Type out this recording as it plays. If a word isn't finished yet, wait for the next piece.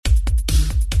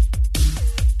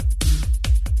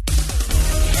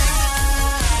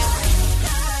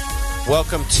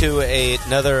Welcome to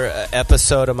another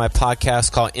episode of my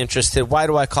podcast called Interested. Why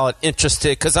do I call it Interested?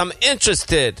 Because I'm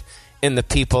interested in the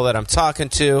people that I'm talking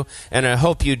to, and I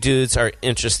hope you dudes are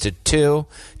interested too.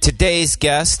 Today's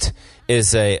guest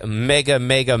is a mega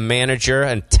manager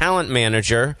and talent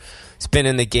manager. He's been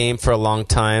in the game for a long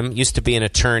time, used to be an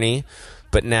attorney,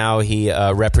 but now he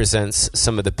represents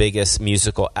some of the biggest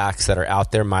musical acts that are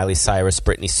out there. Miley Cyrus,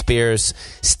 Britney Spears,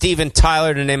 Steven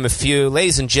Tyler, to name a few.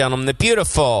 Ladies and gentlemen, the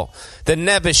beautiful, the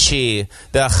Nebuchadnezzar,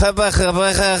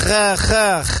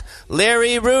 the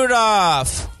Larry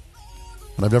Rudolph.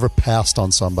 And I've never passed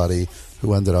on somebody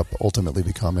who ended up ultimately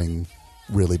becoming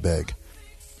really big.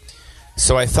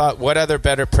 So I thought, what other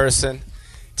better person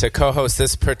to co-host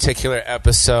this particular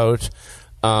episode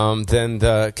than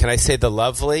the, can I say the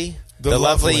lovely? The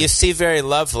lovely. You see very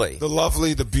lovely. The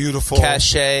lovely, the beautiful.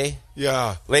 Cachet.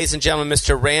 Yeah. Ladies and gentlemen,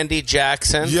 Mr. Randy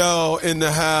Jackson. Yo, in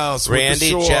the house.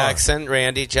 Randy with the Jackson.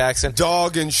 Randy Jackson.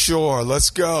 Dog and Shore. Let's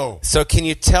go. So can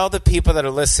you tell the people that are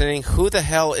listening who the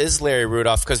hell is Larry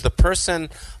Rudolph? Because the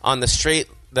person on the street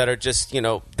that are just, you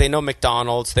know, they know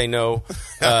McDonald's, they know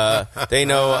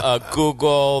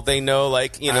Google, they know,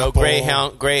 like, you know,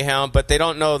 Greyhound, but they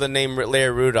don't know the name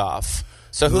Larry Rudolph.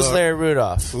 So who's Larry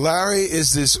Rudolph? Larry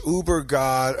is this uber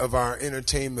god of our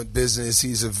entertainment business.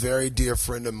 He's a very dear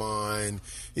friend of mine.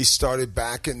 He started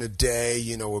back in the day,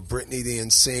 you know, with Britney, the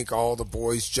NSYNC, all the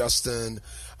boys, Justin.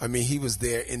 I mean, he was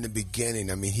there in the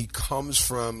beginning. I mean, he comes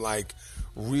from, like,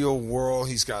 real world.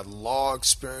 He's got law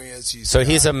experience. He's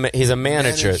a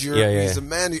manager. Yeah. He's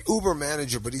a uber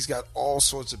manager, but he's got all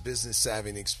sorts of business savvy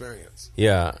and experience.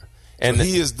 Yeah. And so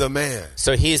he is the man.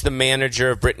 So he's the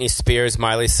manager of Britney Spears,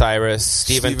 Miley Cyrus,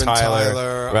 Steven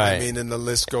Tyler. Right. I mean, and the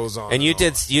list goes on. And you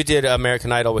did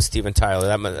American Idol with Steven Tyler.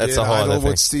 That's a whole other thing.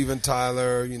 With Steven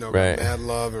Tyler, you know, right. Mad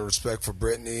love and respect for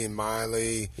Britney and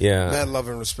Miley. Yeah. Mad love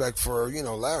and respect for, you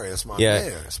know, Larry. That's my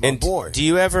man. That's my boy. Do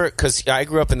you ever, because I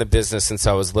grew up in the business since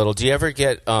I was little, do you ever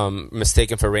get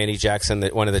mistaken for Randy Jackson,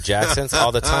 one of the Jacksons?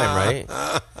 All the time, right?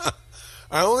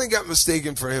 I only got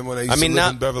mistaken for him when I used to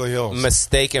live in Beverly Hills.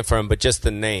 Mistaken for him, but just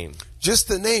the name. Just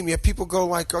the name. Yeah, people go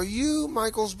like, "Are you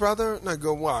Michael's brother?" And I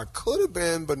go, "Well, I could have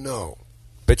been, but no."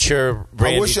 But you're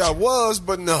Randy. I wish I was,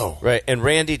 but no. Right, and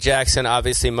Randy Jackson,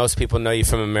 obviously most people know you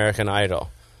from American Idol.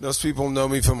 Most people know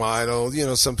me from Idol. You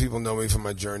know, some people know me from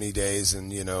my Journey days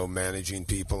and, you know, managing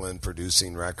people and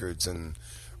producing records and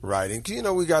writing. You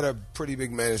know, we got a pretty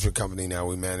big management company now.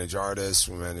 We manage artists,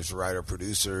 we manage writer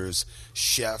producers,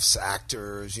 chefs,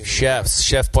 actors. You know,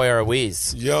 Chef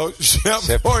Boyardee. Yo,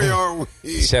 Chef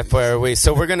Boyardee. Chef Boyardee.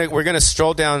 So we're gonna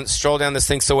stroll down this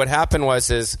thing. So what happened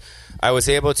was I was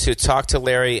able to talk to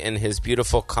Larry in his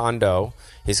beautiful condo.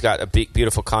 He's got a big,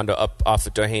 beautiful condo up off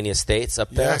of Doheny Estates up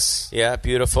there. Yes. Yeah,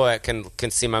 beautiful. I can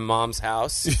see my mom's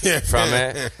house from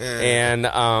it. And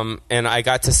I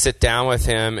got to sit down with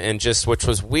him which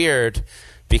was weird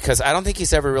because I don't think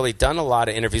he's ever really done a lot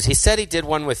of interviews. He said he did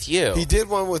one with you. He did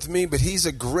one with me, but he's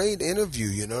a great interview,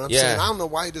 you know what I'm saying? I don't know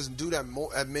why he doesn't do that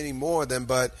many more of them,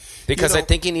 but... Because I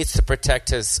think he needs to protect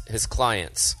his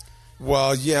clients.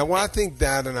 Well, yeah, I think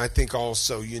that, and I think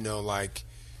also, you know, like...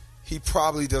 He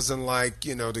probably doesn't like,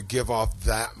 you know, to give off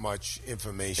that much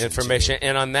information.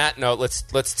 And on that note,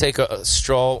 let's take a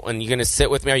stroll. And you're going to sit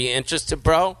with me. Are you interested,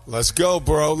 bro? Let's go,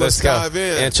 bro. Let's dive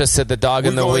in. Interested, the dog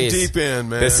in the weeds. We're going deep in,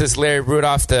 man. This is Larry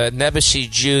Rudolph, the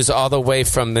Nebuchadnezzar Jews, all the way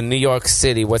from the New York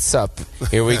City. What's up?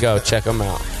 Here we go. Check them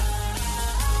out.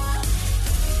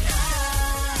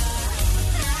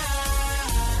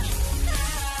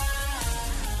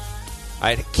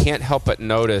 I can't help but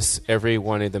notice every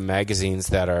one of the magazines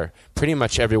pretty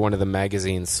much every one of the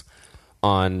magazines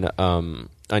on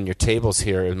your tables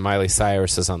here, and Miley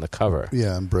Cyrus is on the cover.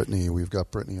 Yeah, and Britney. We've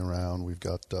got Britney around. We've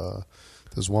got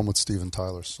there's one with Steven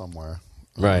Tyler somewhere.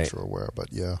 I'm not sure where, but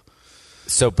yeah.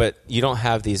 So, but you don't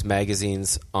have these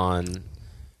magazines on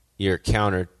your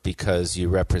counter because you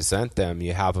represent them.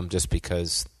 You have them just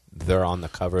because they're on the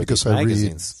cover of these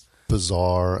magazines. Read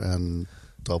Bazaar and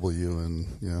W and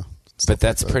yeah. But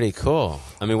that's pretty cool.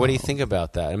 I mean, what do you think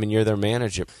about that? I mean, you're their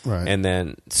manager, right? And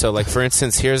then, so like for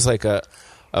instance, here's like a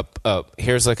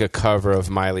cover of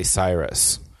Miley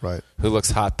Cyrus, right? Who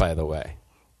looks hot, by the way,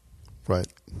 right?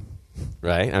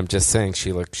 Right. I'm just saying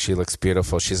she looks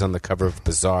beautiful. She's on the cover of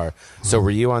Bazaar. So were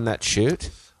you on that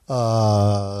shoot?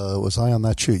 Was I on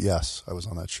that shoot? Yes, I was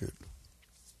on that shoot.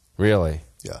 Really?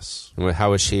 Yes.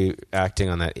 How was she acting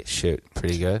on that shoot?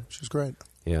 Pretty good? She was great.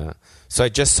 Yeah. So I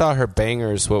just saw her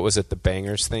Bangers. What was it? The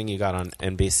Bangers thing you got on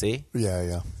NBC?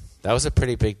 Yeah. That was a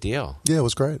pretty big deal. Yeah, it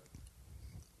was great.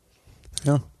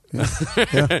 Yeah.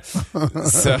 Yeah.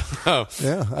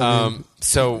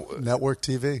 So network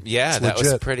TV. Yeah, it's that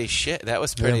legit. was pretty shit. That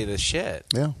was pretty the shit.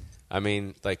 Yeah. I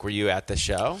mean, like, were you at the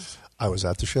show? I was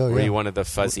at the show. Were you one of the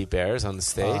fuzzy bears on the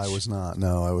stage? I was not.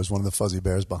 No, I was one of the fuzzy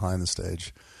bears behind the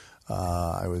stage.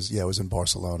 I was in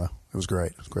Barcelona. It was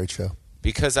great. It was a great show.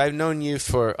 Because I've known you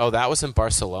for... Oh, that was in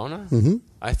Barcelona? Mm-hmm.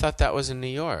 I thought that was in New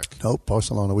York. Nope,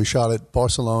 Barcelona. We shot at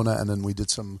Barcelona, and then we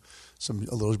did a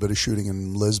little bit of shooting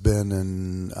in Lisbon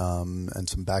and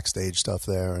some backstage stuff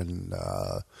there, and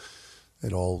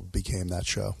it all became that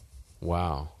show.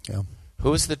 Wow. Yeah.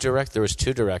 Who was the director? There was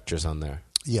 2 directors on there.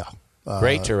 Yeah.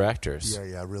 Great directors.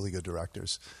 Yeah, really good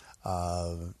directors.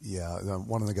 One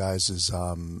of the guys is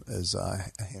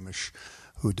Hamish,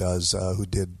 who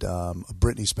did a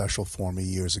Britney special for me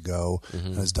years ago,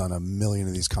 and has done a million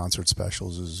of these concert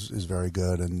specials. is very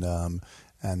good, and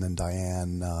then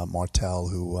Diane Martel,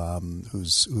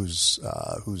 who's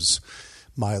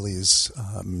Miley's.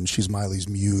 She's Miley's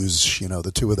muse. You know,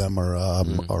 the two of them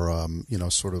are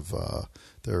sort of.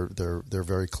 They're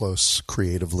very close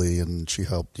creatively, and she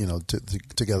helped. You know,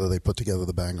 together they put together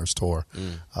the Bangers tour,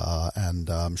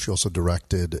 and she also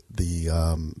directed the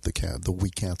We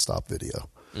Can't Stop video.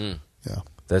 Yeah,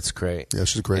 that's great. Yeah,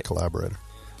 she's a great collaborator.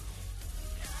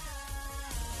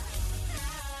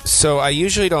 So I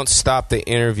usually don't stop the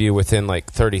interview within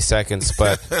like 30 seconds,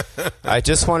 but I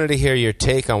just wanted to hear your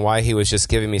take on why he was just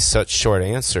giving me such short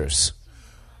answers.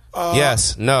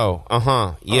 Yes, no,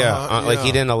 yeah. Like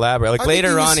he didn't elaborate. Like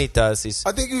later on he does.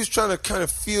 I think he was trying to kind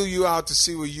of feel you out to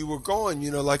see where you were going.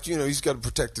 You know, he's got to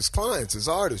protect his clients, his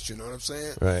artists. You know what I'm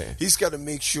saying? Right. He's got to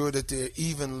make sure that they're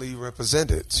evenly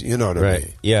represented. You know what I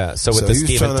mean? Yeah. So with the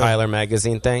Steven Tyler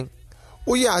magazine thing?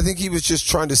 Well, yeah, I think he was just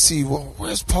trying to see, well,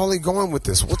 where's Paulie going with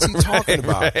this? What's he talking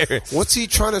about? Right. What's he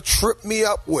trying to trip me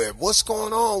up with? What's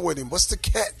going on with him? What's the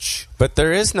catch? But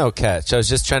there is no catch. I was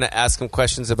just trying to ask him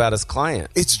questions about his client.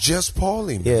 It's just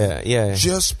Paulie, man. Yeah.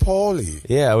 Just Paulie.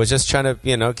 Yeah, I was just trying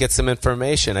to, get some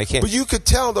information. I can't. But you could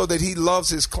tell, though, that he loves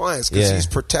his clients because he's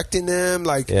protecting them.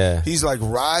 Like, he's, like,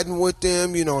 riding with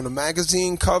them, on the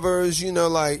magazine covers,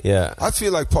 I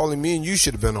feel like, Paulie, me and you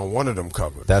should have been on one of them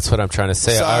covers. That's what I'm trying to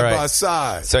say. Side All right. by side.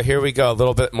 So here we go. A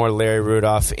little bit more Larry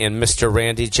Rudolph and Mr.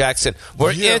 Randy Jackson.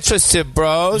 We're interested,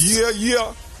 bros.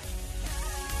 Yeah.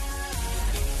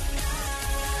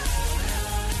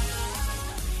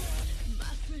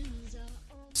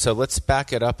 So let's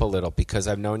back it up a little because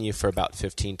I've known you for about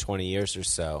 15, 20 years or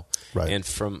so. Right. And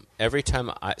from every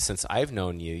time since I've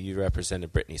known you, you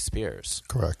represented Britney Spears.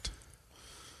 Correct.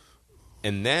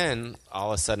 And then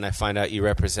all of a sudden I find out you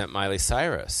represent Miley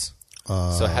Cyrus.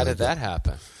 So how did that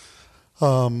happen?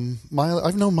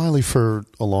 I've known Miley for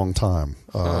a long time,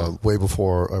 way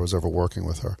before I was ever working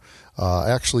with her. I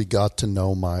actually got to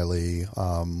know Miley.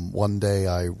 One day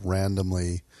I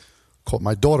randomly called.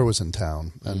 My daughter was in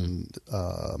town, and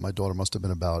my daughter must have been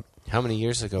about... How many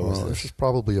years ago was this? This was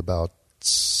probably about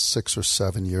 6 or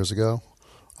 7 years ago.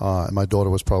 And my daughter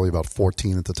was probably about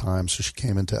 14 at the time, so she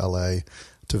came into L.A.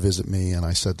 to visit me, and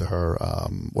I said to her,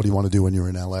 what do you want to do when you're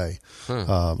in L.A.?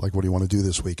 What do you want to do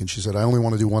this week? And she said, I only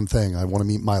want to do one thing. I want to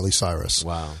meet Miley Cyrus.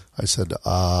 Wow. I said,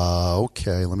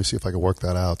 okay, let me see if I can work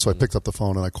that out. So I picked up the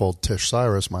phone and I called Tish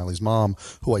Cyrus, Miley's mom,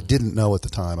 who I didn't know at the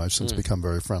time. I've since become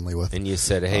very friendly with. And you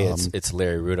said, hey, it's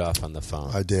Larry Rudolph on the phone.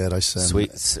 I did. I said,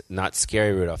 sweet, not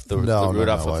scary Rudolph, the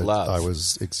Rudolph of love. I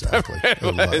was, exactly.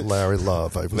 Larry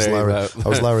Love. I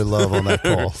was Larry Love on that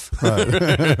call.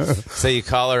 Right. So you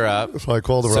call her up. So I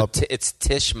called her up. It's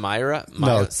Tish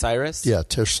Cyrus? Yeah,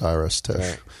 Tish Cyrus.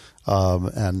 Right.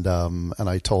 And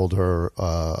I told her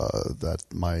that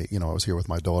I was here with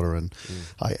my daughter, and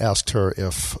I asked her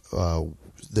if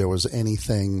there was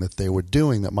anything that they were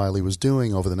doing, that Miley was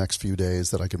doing over the next few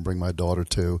days, that I can bring my daughter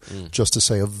to, just to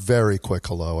say a very quick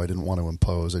hello. I didn't want to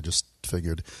impose. I just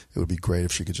figured it would be great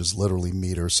if she could just literally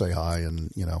meet her, say hi,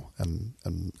 and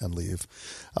and leave.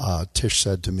 Tish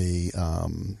said to me.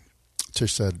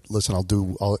 Tish said, listen,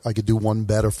 I could do one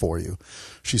better for you.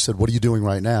 She said, what are you doing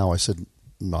right now? I said,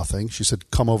 nothing. She said,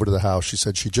 come over to the house. She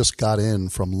said she just got in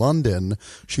from London.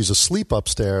 She's asleep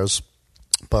upstairs.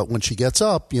 But when she gets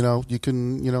up, you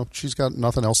can, she's got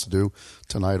nothing else to do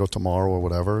tonight or tomorrow or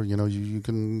whatever. You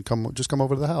can come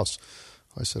over to the house.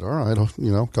 I said, all right,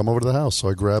 come over to the house. So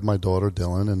I grabbed my daughter,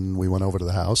 Dylan, and we went over to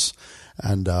the house.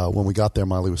 And when we got there,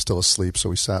 Miley was still asleep, so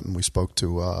we sat and we spoke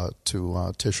to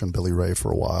Tish and Billy Ray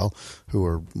for a while, who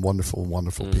are wonderful,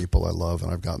 wonderful people I love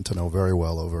and I've gotten to know very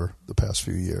well over the past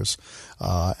few years.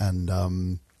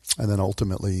 And then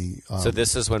ultimately. So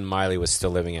this is when Miley was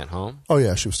still living at home? Oh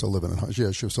yeah, she was still living at home.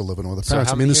 Yeah, she was still living with her So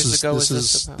parents. how I mean, many years ago was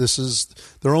this is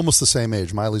they're almost the same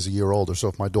age. Miley's a year older. So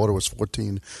if my daughter was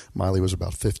 14, Miley was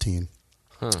about 15.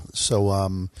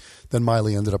 So then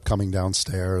Miley ended up coming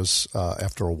downstairs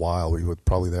after a while. We were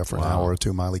probably there for an hour or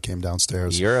two. Miley came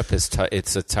downstairs. Europe is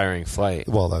it's a tiring flight.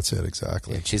 Well, that's it,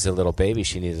 exactly. Yeah, she's a little baby.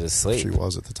 She needed to sleep. She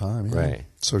was at the time, yeah. Right.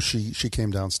 So she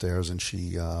came downstairs and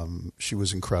she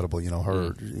was incredible. You know,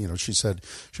 her you know, she said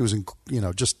she was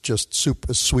just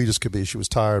super, as sweet as could be. She was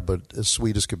tired, but as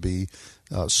sweet as could be.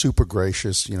 Super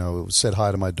gracious. You know, said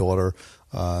hi to my daughter.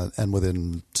 And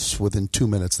within 2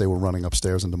 minutes, they were running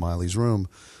upstairs into Miley's room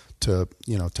to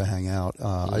hang out.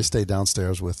 I stayed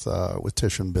downstairs with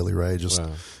Tish and Billy Ray, just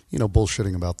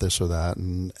bullshitting about this or that.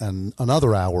 And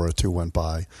another hour or two went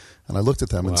by, and I looked at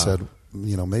them and said,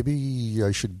 maybe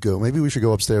I should go. Maybe we should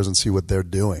go upstairs and see what they're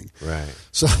doing. Right.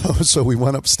 So we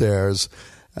went upstairs,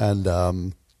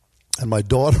 and my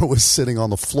daughter was sitting on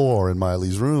the floor in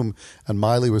Miley's room, and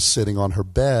Miley was sitting on her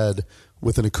bed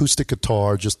with an acoustic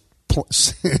guitar, just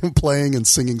playing and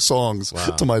singing songs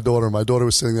to my daughter. My daughter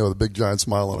was sitting there with a big giant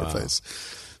smile on her face.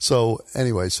 So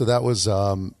anyway, so that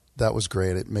was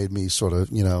great. It made me sort of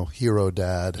hero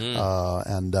dad,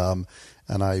 and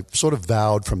I sort of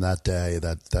vowed from that day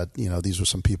that these were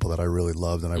some people that I really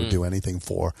loved and I would do anything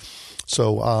for.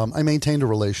 So I maintained a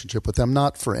relationship with them,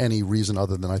 not for any reason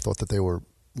other than I thought that they were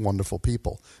wonderful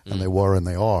people, and they were and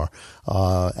they are,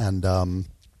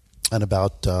 and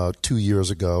about 2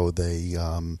 years ago, they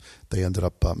ended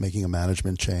up making a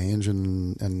management change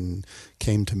and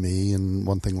came to me, and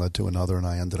one thing led to another, and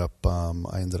I ended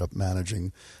up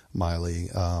managing Miley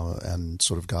and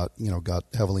sort of got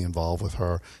heavily involved with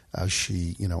her as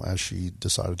she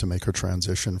decided to make her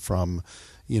transition from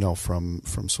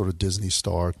sort of Disney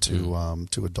star to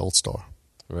adult star.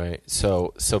 Right.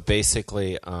 So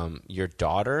basically, your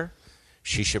daughter,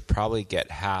 she should probably get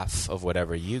half of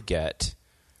whatever you get.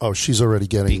 Oh, she's already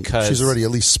at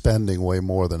least spending way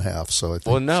more than half. So I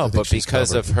think, but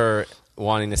because of her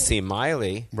wanting to see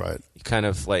Miley, right? You kind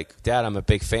of like, Dad, I'm a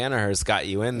big fan of hers. Got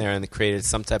you in there and created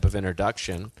some type of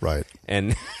introduction, right?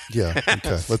 And yeah,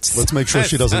 okay. Let's make sure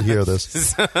she doesn't hear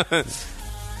this.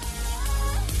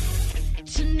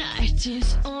 Tonight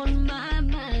is on my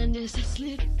mind as I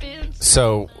slip in.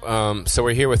 So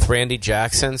we're here with Randy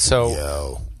Jackson.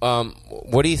 So,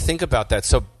 what do you think about that?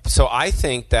 So I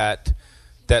think that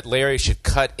Larry should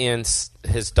cut in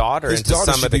his daughter into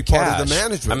some of the cash. Part of the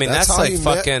management. I mean, that's like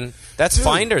fucking. That's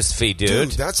finder's fee,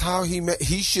 dude. That's how he met.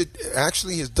 He should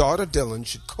actually. His daughter Dylan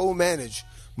should co-manage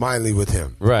Miley with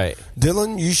him. Right.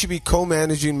 Dylan, you should be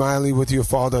co-managing Miley with your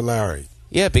father, Larry.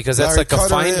 Yeah, because that's Larry, like a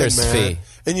finder's fee.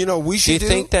 And we should. Do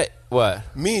you think that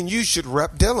what? Me and you should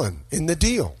rep Dylan in the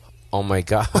deal. Oh my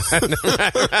God!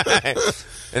 Right.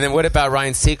 And then what about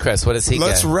Ryan Seacrest? What does he get?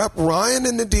 Let's rep Ryan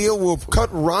in the deal. We'll cut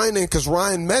Ryan in because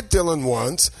Ryan met Dylan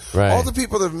once. Right. All the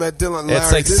people that have met Dylan, Larry,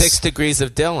 it's like 6 degrees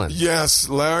of Dylan. Yes,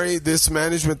 Larry. This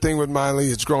management thing with Miley,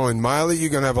 it's growing. Miley, you're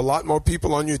going to have a lot more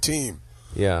people on your team.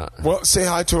 Yeah. Well, say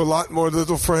hi to a lot more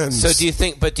little friends. So do you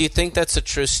think that's a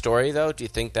true story though? Do you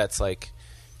think that's like?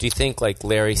 Do you think like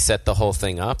Larry set the whole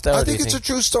thing up though? I think it's a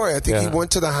true story. I think he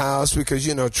went to the house because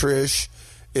Trish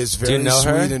is very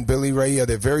sweet, and Billy Ray,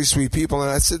 they're very sweet people.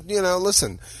 And I said,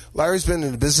 listen, Larry's been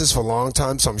in the business for a long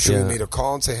time, so I'm sure he made a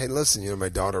call and say, hey, listen, my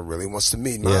daughter really wants to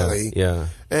meet Miley. Yeah.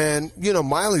 And,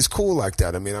 Miley's cool like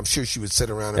that. I mean, I'm sure she would sit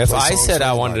around and if play I songs said for I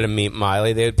anybody. wanted to meet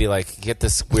Miley, they would be like, get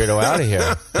this weirdo out of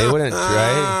here. They wouldn't,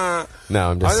 right?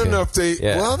 No, I'm just I don't know if they,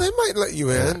 yeah. well, they might let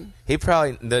you in. He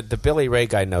probably, the Billy Ray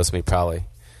guy knows me probably.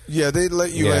 Yeah, they'd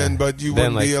let you in, but you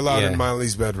wouldn't be allowed in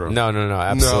Miley's bedroom. No,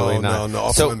 absolutely not. No,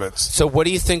 off limits. So what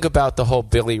do you think about the whole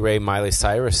Billy Ray, Miley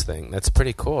Cyrus thing? That's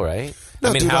pretty cool, right? No,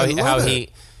 I mean, dude,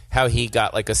 how he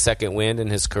got like a second wind in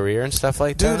his career and stuff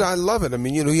like that? Dude, I love it. I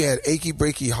mean, he had Achy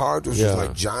Breaky Heart, which was like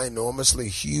ginormously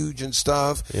huge and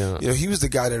stuff. Yeah. He was the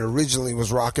guy that originally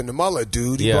was rocking the mullet,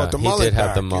 dude. He brought the mullet did back.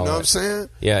 Have the mullet. You know what I'm saying?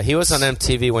 Yeah, he was on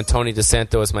MTV when Tony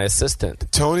DeSanto was my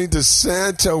assistant. Tony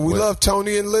DeSanto. We love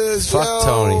Tony and Liz. Fuck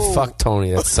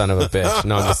Tony, that son of a bitch.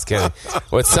 No, I'm just kidding.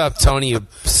 What's up, Tony, you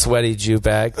sweaty Jew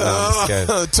bag? No, I'm just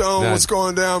kidding. Tony, what's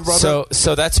going down, brother?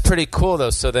 So that's pretty cool, though.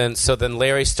 So then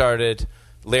Larry started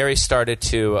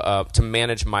to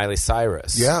manage Miley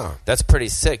Cyrus. Yeah, that's pretty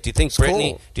sick. Do you think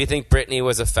Britney? Cool. Do you think Britney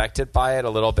was affected by it? A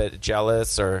little bit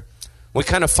jealous, or we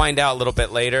kind of find out a little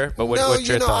bit later. But what's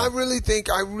your thought? I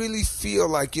really feel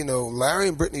like Larry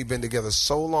and Britney have been together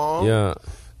so long. Yeah.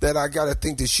 that I got to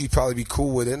think that she'd probably be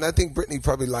cool with it. And I think Britney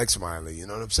probably likes Miley. You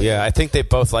know what I'm saying? Yeah, I think they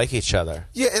both like each other.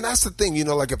 Yeah, and that's the thing. You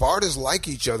know, like if artists like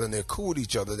each other and they're cool with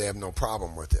each other, they have no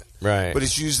problem with it. Right. But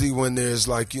it's usually when there's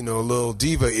like, you know, little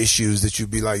diva issues that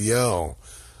you'd be like, yo,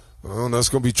 well, that's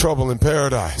going to be trouble in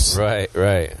paradise. Right,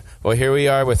 right. Well, here we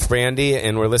are with Randy,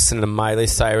 and we're listening to Miley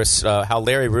Cyrus, how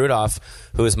Larry Rudolph,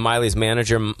 who is Miley's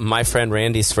manager, my friend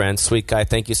Randy's friend, sweet guy.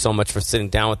 Thank you so much for sitting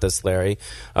down with us, Larry.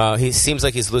 He seems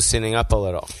like he's loosening up a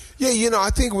little. Yeah, you know, I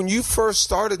think when you first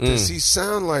started this, he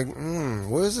sounded like,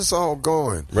 where's this all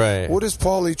going? Right. What is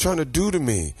Paulie trying to do to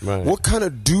me? Right. What kind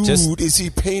of dude is he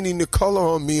painting the color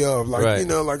on me of? Like, Right. you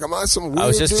know, like, am I some weird I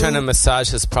was just dude? trying to massage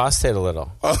his prostate a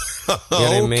little. You know what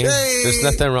I mean? There's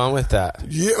nothing wrong with that.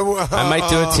 Yeah, well, I might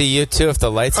do it to you, too, if the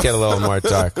lights get a little more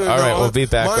dark. All right, we'll be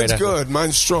back mine's right after. good.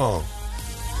 Mine's strong.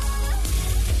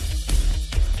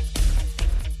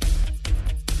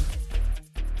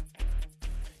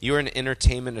 You were an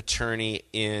entertainment attorney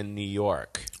in New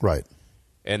York. Right.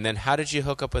 And then how did you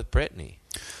hook up with Britney?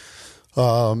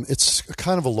 It's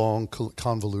kind of a long,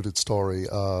 convoluted story,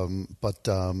 but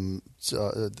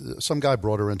some guy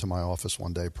brought her into my office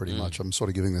one day. Pretty much, I'm sort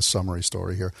of giving this summary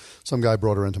story here. Some guy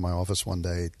brought her into my office one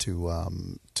day to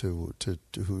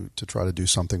try to do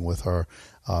something with her,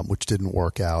 which didn't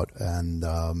work out, and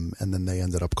then they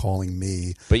ended up calling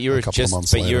me. But you were a couple of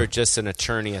months later. you were just an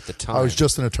attorney at the time. I was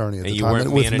just an attorney at the and time, you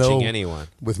weren't managing anyone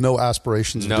with no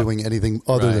aspirations of doing anything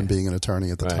other Right. than being an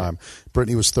attorney at the Right. time.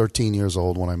 Brittany was 13 years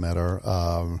old when I met her.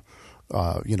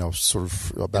 Sort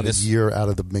of about a year out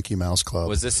of the Mickey Mouse Club.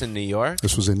 Was this in New York?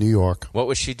 This was in New York. What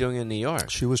was she doing in New York?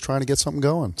 She was trying to get something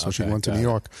going, so she Okay, went to got New it.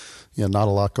 York. Yeah, not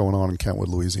a lot going on in Kentwood,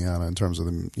 Louisiana, in terms of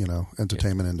the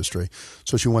entertainment industry.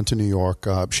 So she went to New York.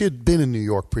 She had been in New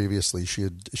York previously. She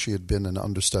had been an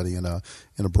understudy in a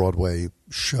Broadway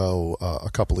show a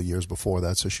couple of years before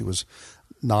that. So she was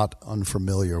not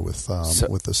unfamiliar with the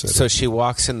city. So she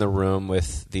walks in the room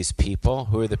with these people.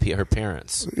 Who are her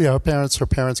parents? Yeah, her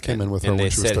parents came in with her And when they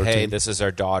she was said, 13. "Hey, this is our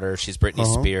daughter. She's Britney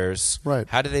Spears." Right.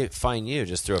 How did they find you?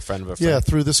 Just through a friend of a friend? Yeah,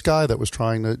 through this guy that was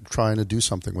trying to do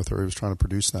something with her. He was trying to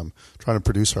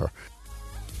produce her.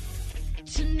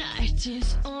 Tonight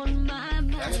is on my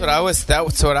mind. That's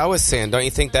what I was saying. Don't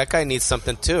you think that guy needs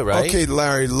something too, right? Okay,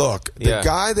 Larry, look. The Yeah.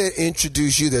 guy that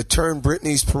introduced you, that turned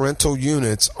Britney's parental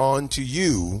units onto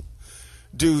you,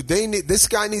 dude, this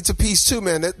guy needs a piece too,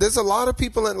 man. There's a lot of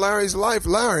people in Larry's life,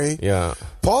 Larry. Yeah.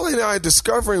 Paulie and I are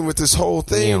discovering with this whole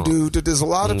thing, Yeah. dude, that there's a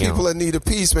lot of Yeah. people that need a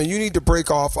piece, man. You need to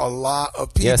break off a lot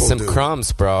of people, Yeah, some dude.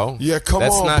 crumbs, bro. Yeah, come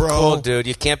That's on, not bro. cool, dude.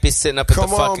 You can't be sitting up at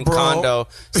Come the on, fucking bro. condo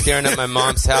staring at my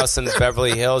mom's house in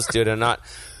Beverly Hills, dude, and not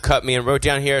cut me. And we're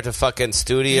down here at the fucking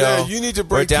studio. Yeah, you need to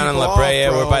break We're down in people La Brea.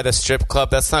 off, bro. We're by the strip club.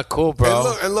 That's not cool,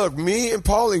 bro. And look, me and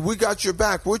Paulie, we got your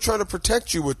back. We're trying to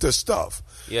protect you with this stuff.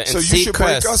 Yeah, and so you should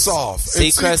break Seacrest- us off. And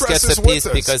Seacrest gets is a with piece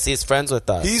us. because he's friends with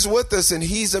us. He's with us, and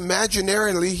he's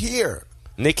imaginarily here.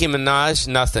 Nicki Minaj,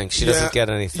 nothing. She doesn't get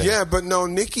anything. Yeah, but no,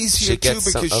 Nikki's She here too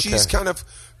gets some- because she's okay. kind of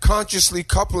consciously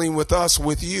coupling with us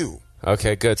with you.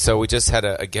 Okay, good. So we just had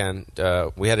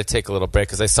we had to take a little break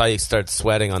because I saw you start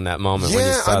sweating on that moment when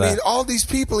you Yeah, saw I that. mean, all these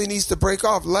people he needs to break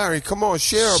off. Larry, come on,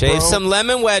 share, Shave bro. some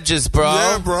lemon wedges, bro.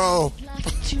 Yeah, bro.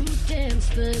 Like to dance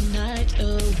the night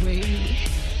away.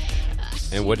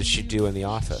 And what did she do in the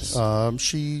office?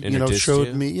 She Introduced showed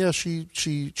you? me. Yeah, she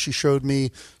showed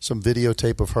me some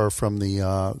videotape of her from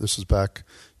the. This is back,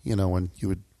 when you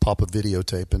would pop a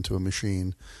videotape into a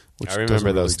machine. Which I remember doesn't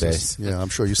really those exist. days. Yeah, I'm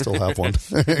sure you still have one.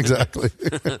 Exactly.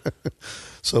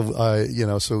 So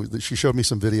she showed me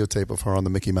some videotape of her on the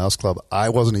Mickey Mouse Club. I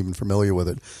wasn't even familiar with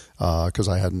it because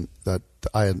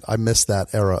I missed that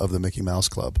era of the Mickey Mouse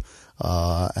Club.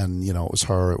 And it was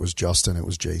her, it was Justin, it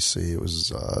was JC, it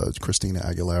was Christina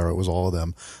Aguilera, it was all of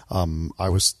them. I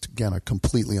was again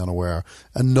completely unaware,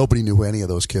 and nobody knew who any of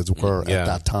those kids were Yeah. at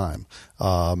that time.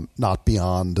 Not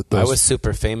beyond those. I was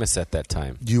super famous at that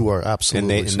time. You were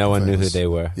absolutely. And super no one knew who famous. they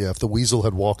were. Yeah, if the Weasel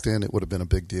had walked in, it would have been a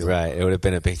big deal. Right. It would have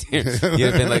been a big deal.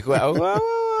 You'd have been like, whoa, whoa,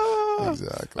 whoa.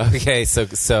 Exactly. Okay, so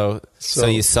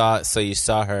you saw her.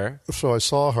 So I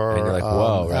saw her, And you're like,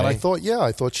 whoa, and I right?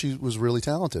 thought she was really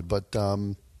talented, but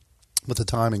the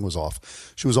timing was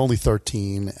off. She was only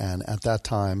 13, and at that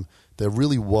time, there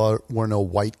really were no little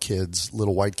white kids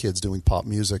doing pop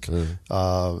music.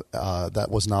 That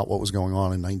was not what was going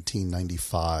on in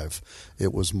 1995.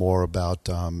 It was more about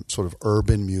sort of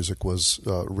urban music,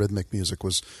 rhythmic music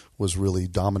was really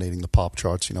dominating the pop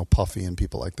charts. Puffy and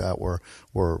people like that were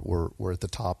at the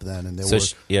top then, and They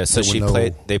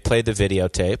played the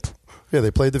videotape. Yeah,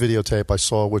 they played the videotape. I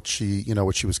saw what she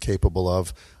was capable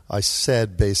of. I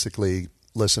said basically,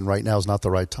 listen, right now is not the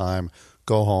right time.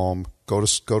 go home, go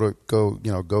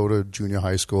to junior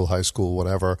high school,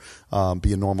 whatever,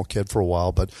 be a normal kid for a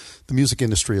while. But the music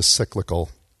industry is cyclical.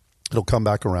 It'll come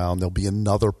back around. There'll be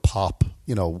another pop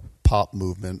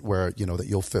movement where, that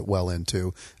you'll fit well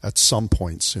into at some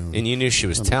point soon. And you knew she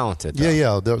was talented, though.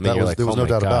 Yeah. There was no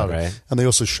doubt about it. Right? And they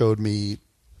also showed me,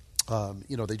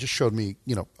 they just showed me,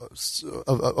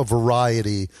 a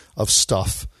variety of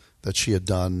stuff that she had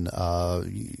done,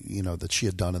 that she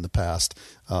had done in the past,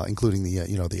 including the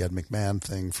Ed McMahon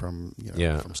thing from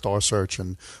from Star Search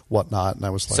and whatnot. And I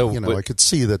was like, I could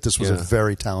see that this was a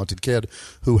very talented kid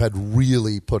who had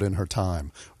really put in her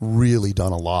time, really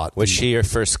done a lot. Was she your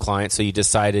first client? So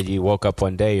you woke up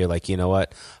one day, you're like, you know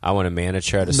what, I want to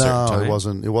manage her at a certain time? No,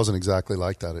 it wasn't exactly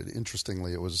like that.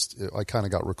 Interestingly, I kind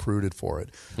of got recruited for it.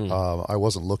 I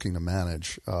wasn't looking to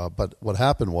manage, but what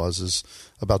happened is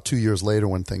about 2 years later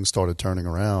when things started turning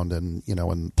around and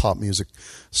pop music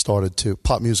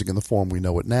in the form we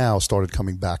know it now started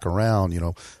coming back around,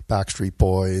 Backstreet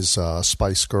Boys,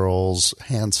 Spice Girls,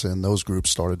 Hanson, those groups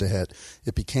started to hit.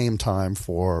 It became time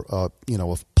for a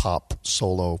pop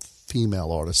solo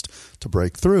female artist to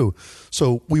break through.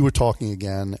 So we were talking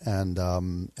again, and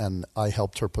I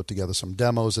helped her put together some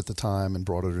demos at the time and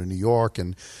brought her to New York,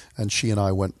 and she and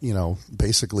I went,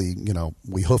 basically,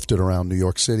 we hoofed it around New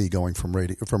York City, going from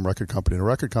record company to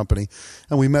record company,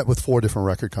 and we met with 4 different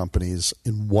record companies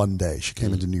in one day. She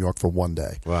came into New York for one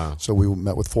day. Wow. So we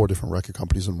met with 4 different record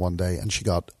companies in one day, and she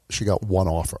got one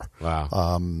offer.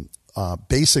 Wow.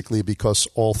 Basically because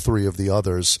all 3 of the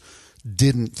others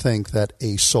didn't think that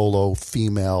a solo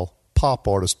female pop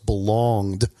artist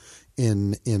belonged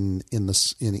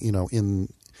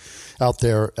out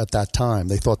there at that time.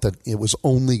 They thought that it was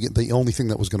the only thing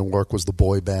that was going to work was the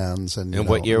boy bands. And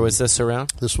what year was this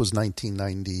around? This was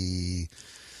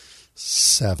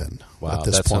 1997. Wow, at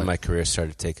this that's point. When my career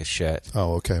started to take a shit.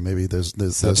 Oh, okay. Maybe there's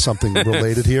something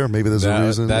related here. Maybe there's a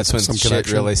reason. That's when some shit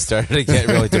connection. really started to get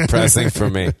really depressing for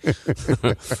me.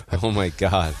 Oh my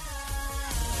God.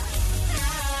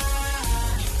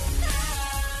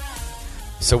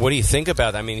 So what do you think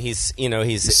about that? I mean, he's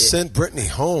sent Britney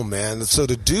home, man. So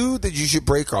the dude that you should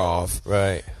break off,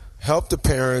 right? Help the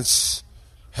parents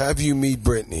have you meet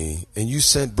Britney, and you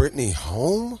sent Britney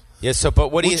home. Yeah. So,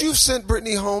 but what would you have sent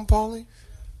Britney home, Paulie?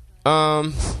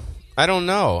 I don't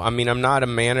know. I mean, I'm not a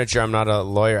manager. I'm not a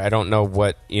lawyer. I don't know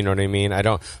what, you know what I mean? I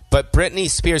don't. But Britney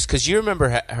Spears, because you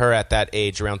remember her at that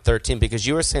age, around 13, because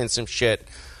you were saying some shit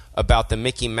about the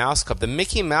Mickey Mouse Club. The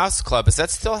Mickey Mouse Club, is that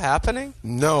still happening?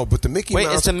 No, but the Mickey Mouse...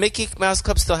 Wait, is the Mickey Mouse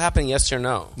Club still happening, yes or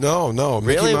no? No. Really?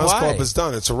 Mickey Mouse Why? Club is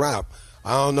done. It's a wrap.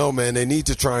 I don't know, man. They need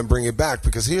to try and bring it back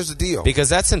because here's the deal. Because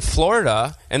that's in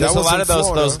Florida, and there's a lot of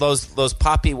those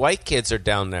poppy white kids are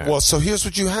down there. Well, so here's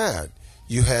what you had.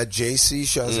 You had J.C.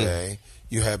 Chazé.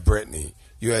 You had Britney.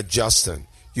 You had Justin.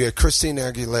 You had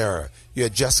Christina Aguilera. You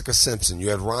had Jessica Simpson. You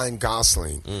had Ryan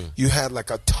Gosling. You had like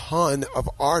a ton of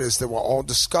artists that were all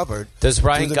discovered. Does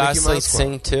Ryan Gosling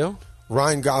sing too?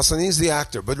 Ryan Gosling, he's the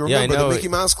actor. But remember, the Mickey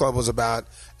Mouse Club was about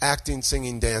acting,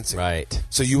 singing, dancing. Right.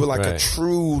 So you were like a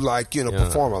true,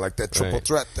 performer, like that triple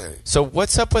threat thing. So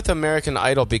what's up with American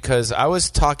Idol? Because I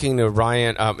was talking to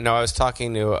Robin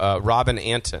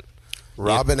Anton.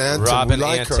 Robin Anton. Robin we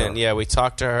like Anton. her. Yeah, we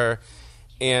talked to her.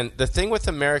 And the thing with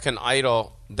American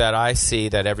Idol that I see,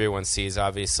 that everyone sees,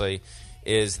 obviously,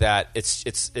 is that it's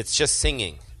just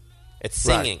singing. It's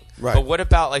singing. Right. But what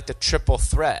about like the triple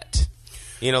threat?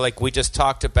 Like we just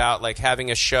talked about, like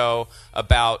having a show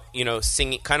about,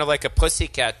 singing, kind of like a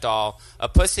Pussycat Doll. A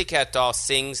Pussycat Doll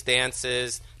sings,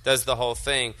 dances, does the whole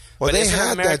thing. Well, but they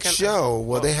had that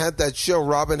show. They had that show.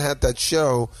 Robin had that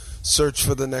show, Search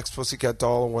for the Next Pussycat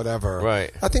Doll or whatever. Right.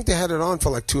 I think they had it on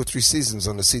for like 2 or 3 seasons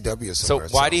on the CW somewhere.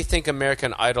 So why do you think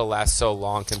American Idol lasts so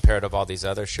long compared to all these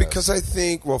other shows? Because I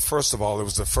think, well, first of all, it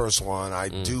was the first one. I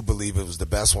do believe it was the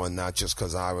best one, not just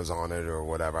because I was on it or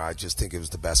whatever. I just think it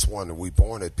was the best one, and we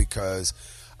born it because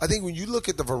I think when you look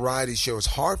at the variety show, it's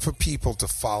hard for people to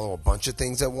follow a bunch of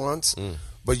things at once,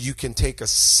 but you can take a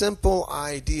simple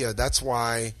idea. That's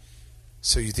why...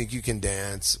 So You Think You Can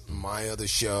Dance, my other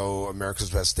show,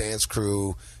 America's Best Dance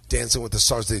Crew, Dancing with the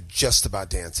Stars, they're just about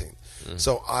dancing.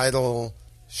 So Idol,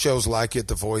 shows like it,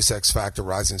 The Voice, X Factor,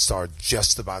 Rising Star,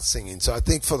 just about singing. So I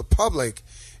think for the public,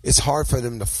 it's hard for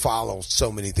them to follow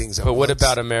so many things at once. But what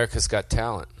about America's Got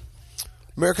Talent?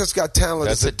 America's Got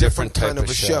Talent is a different kind of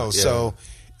a show. Yeah. So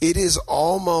it is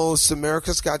almost,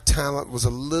 America's Got Talent was a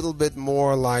little bit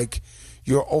more like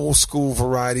your old school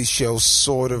variety show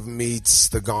sort of meets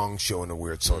the Gong Show in a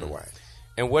weird sort of way.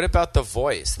 And what about The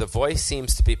Voice? The Voice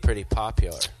seems to be pretty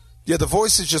popular. Yeah, The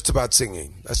Voice is just about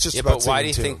singing. That's just Yeah, about but singing, why do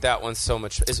you too. think that one's so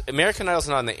much? American Idol's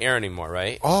not on the air anymore,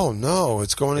 right? Oh, no.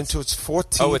 It's going into its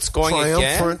 14th Oh, it's going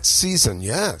triumphant again? season,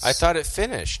 yes. I thought it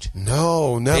finished.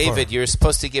 No, never. David, you're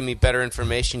supposed to give me better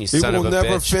information, you It son will of a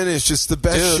never bitch. finish. It's the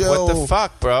best Dude, show. what the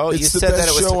fuck, bro? It's You the said best that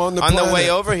it was show on the the way planet.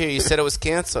 over here. You said it was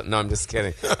canceled. No, I'm just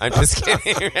kidding. I'm just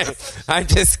kidding. I'm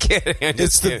just kidding.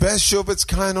 It's the best show of its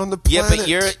kind on the Yeah, planet.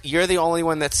 but you're the only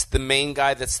one that's the main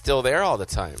guy that's still there all the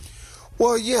time.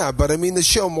 Well, yeah, but I mean, the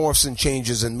show morphs and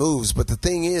changes and moves. But the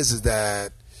thing is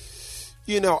that,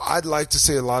 I'd like to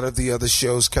say a lot of the other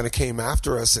shows kind of came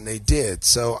after us, and they did.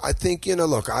 So I think,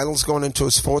 look, Idol's going into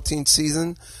its 14th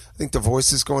season. I think The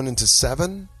Voice is going into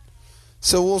 7.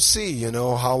 So we'll see,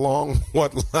 how long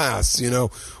what lasts.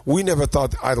 We never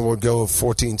thought Idol would go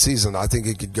 14 seasons. I think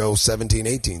it could go 17,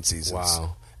 18 seasons.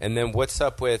 Wow. And then what's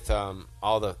up with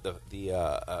all the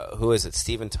who is it?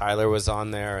 Steven Tyler was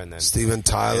on there, and then Steven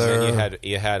Tyler. And then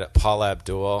you had Paula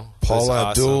Abdul. Paula Awesome.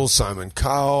 Abdul, Simon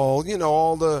Cowell,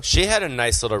 all the... She had a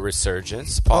nice little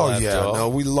resurgence. Paula yeah, Abdul. no,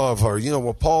 we love her.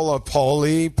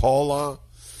 Paula,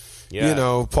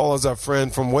 Yeah. Paula's our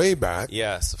friend from way back.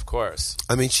 Yes, of course.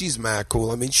 I mean, she's mad cool.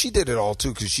 I mean, she did it all,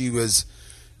 too, because she was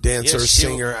dancer, Yeah, she-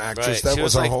 singer, actress. Right. That she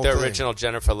was was our like whole the thing. original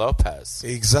Jennifer Lopez.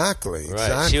 Exactly, Right.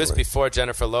 exactly. She was before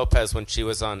Jennifer Lopez when she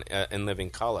was on in Living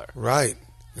Color. Right.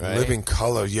 Right. Living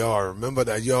Color, yo, I remember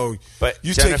that, yo. But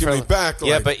you Jennifer, taking me back.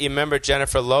 yeah, like- but you remember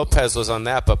Jennifer Lopez was on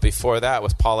that, but before that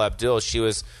was Paula Abdul. She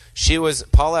was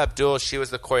Paula Abdul. She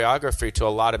was the choreography to a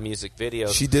lot of music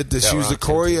videos. She did this. that She were was on a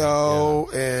choreo,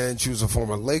 TV. and she was a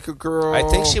former Laker girl. Yeah. I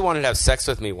think she wanted to have sex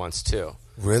with me once too.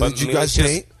 Really? But Did you me- guys she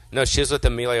was- date? No, she was with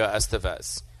Emilio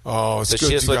Estevez. Oh, it's So good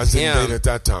she was you with guys didn't him date at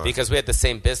that time. because we had the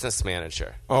same business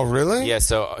manager. Oh, really? Yeah,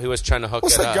 so he was trying to hook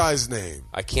What's it that up. guy's name?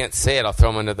 I can't say it. I'll throw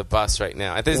him under the bus right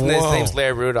now. I think his Whoa. name's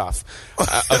Larry Rudolph.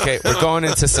 Okay, we're going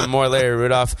into some more Larry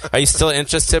Rudolph. Are you still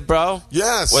interested, bro?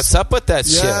 Yes. What's up with that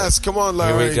shit? Yes, come on,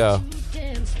 Larry. Here we go.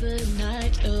 Dance the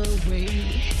night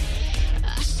away.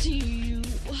 I see you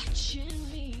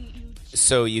watching me.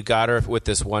 So you got her with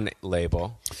this one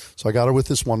label. So I got her with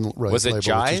this one Was it label,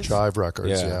 Jive? which is Jive Records.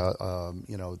 Yeah.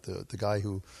 The guy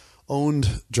who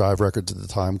owned Jive Records at the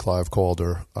time, Clive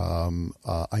Calder,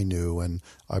 I knew, and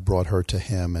I brought her to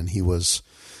him, and he was,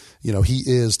 he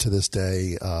is to this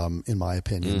day, in my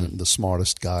opinion, the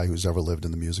smartest guy who's ever lived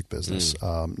in the music business.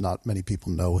 Not many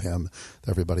people know him.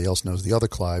 Everybody else knows the other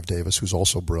Clive Davis, who's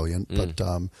also brilliant. But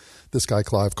this guy,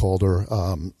 Clive Calder,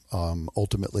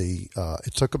 ultimately,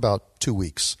 it took about 2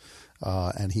 weeks.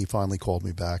 And he finally called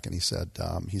me back, and he said,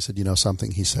 you know something?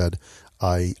 He said,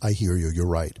 I hear you. You're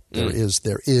right. There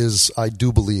is. I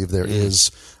do believe there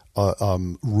is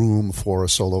room for a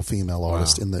solo female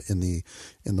artist in the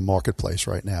marketplace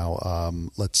right now.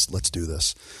 Let's do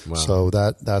this. Wow. So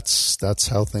that's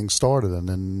how things started, and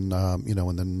then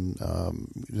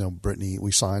Brittany,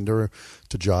 we signed her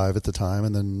to Jive at the time,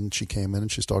 and then she came in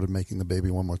and she started making the Baby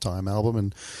One More Time album,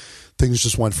 and things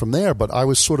just went from there. But I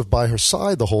was sort of by her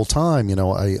side the whole time.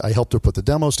 I helped her put the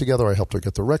demos together. I helped her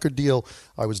get the record deal.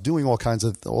 I was doing all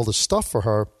this stuff for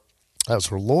her as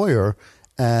her lawyer.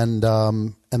 And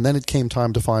then it came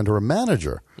time to find her a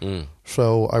manager.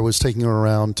 So I was taking her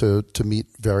around to meet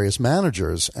various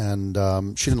managers, and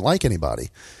she didn't like anybody.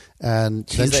 And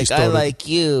She's then like, she started, I like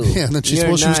you. Yeah, and then she You're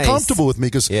was nice. comfortable with me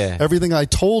because everything I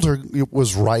told her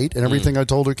was right, and everything I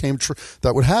told her came true.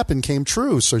 That would happen came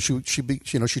true. So she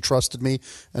trusted me,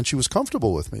 and she was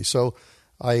comfortable with me. So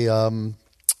so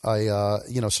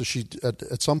she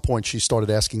at some point she started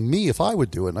asking me if I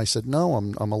would do it, and I said no,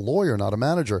 I'm a lawyer, not a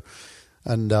manager.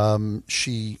 And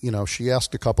she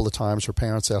asked a couple of times. Her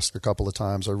parents asked a couple of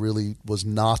times. I really was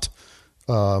not.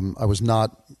 I was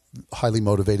not highly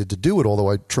motivated to do it, although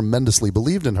I tremendously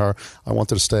believed in her. I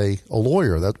wanted to stay a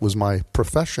lawyer. That was my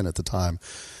profession at the time.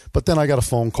 But then I got a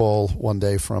phone call one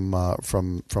day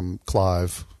from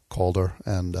Clive Calder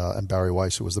and Barry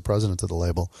Weiss, who was the president of the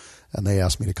label, and they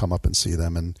asked me to come up and see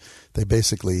them, and they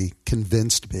basically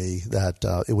convinced me that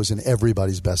it was in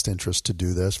everybody's best interest to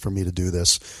do this, for me to do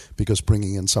this, because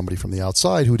bringing in somebody from the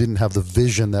outside who didn't have the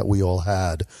vision that we all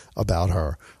had about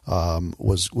her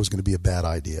was going to be a bad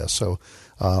idea. So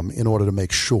in order to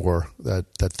make sure that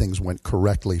things went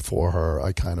correctly for her,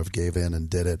 I kind of gave in and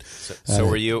did it. So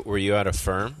were you at a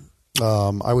firm?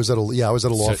 I was at a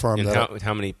law firm. And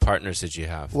how many partners did you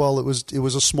have? Well, it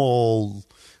was a small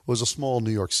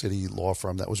New York City law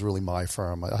firm. That was really my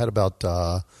firm. I had about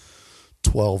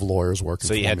 12 lawyers working.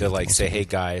 So you for had me to at the say, moment. "Hey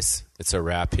guys, it's a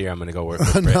wrap here. I'm going to go work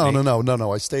with Brittany."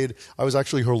 No. I was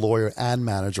actually her lawyer and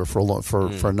manager for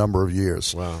a number of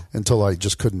years. Wow. Until I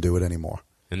just couldn't do it anymore.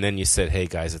 And then you said, "Hey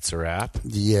guys, it's a wrap."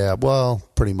 Yeah, well,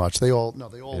 pretty much. They all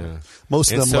Yeah.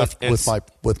 most of And them so- left and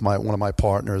with my one of my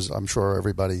partners. I'm sure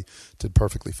everybody did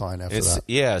perfectly fine after that.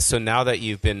 Yeah, so now that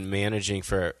you've been managing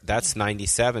that's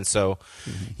 97, so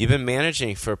you've been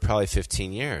managing for probably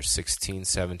 15 years, 16,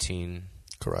 17,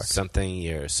 Correct. something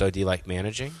years. So do you like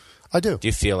managing? I do. Do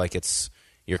you feel like it's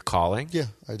your calling? Yeah,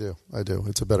 I do.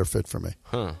 It's a better fit for me.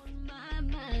 Huh. My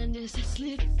mind is a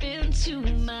slip into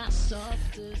my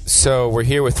softest. So we're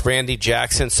here with Randy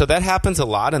Jackson. So that happens a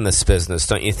lot in this business,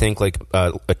 don't you think? Like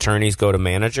attorneys go to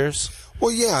managers?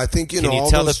 Well, yeah, I think, Can you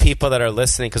all tell those, the people that are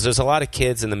listening, because there's a lot of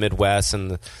kids in the Midwest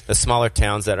and the smaller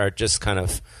towns that are just kind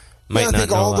of might Yeah, I not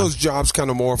think know a all lot. those jobs kind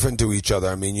of morph into each other.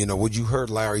 I mean, what you heard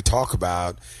Larry talk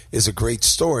about is a great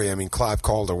story. I mean, Clive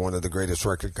Calder, one of the greatest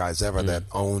record guys ever, that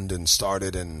owned and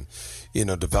started and,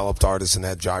 developed artists and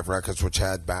had Jive Records, which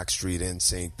had Backstreet,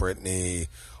 NSYNC, Britney,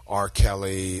 R.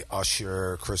 Kelly,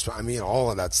 Usher, Chris, I mean, all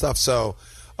of that stuff. So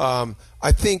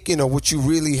I think, what you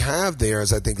really have there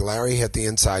is I think Larry had the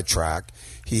inside track.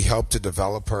 He helped to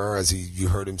develop her, as you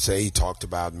heard him say. He talked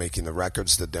about making the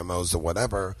records, the demos, the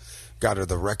whatever, got her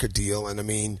the record deal. And I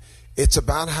mean, it's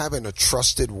about having a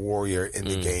trusted warrior in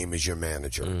the game as your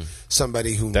manager.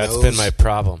 Somebody who That's knows. been my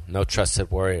problem. No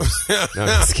trusted warriors. No, I'm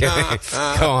just kidding.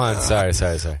 Go on. Sorry.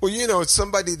 Well, it's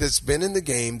somebody that's been in the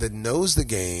game, that knows the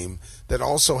game, that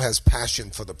also has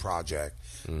passion for the project,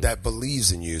 that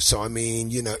believes in you. So, I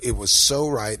mean, it was so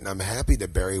right, and I'm happy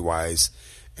that Barry Weiss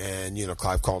and,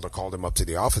 Clive Calder called him up to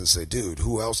the office and said, dude,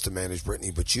 who else to manage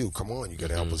Britney but you? Come on, you got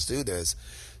to help us do this.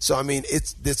 So, I mean,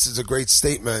 this is a great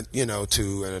statement, and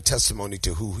a testimony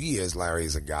to who he is. Larry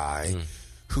is a guy,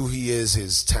 who he is,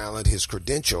 his talent, his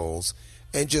credentials,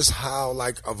 and just how,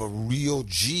 of a real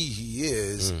G he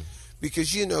is.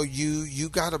 Because, you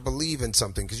got to believe in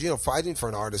something. Because, fighting for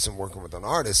an artist and working with an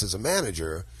artist as a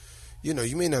manager, you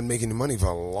may not make any money for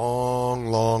a long,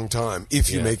 long time, if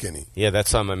you make any. Yeah,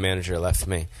 that's why my manager left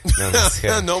me. No, I'm just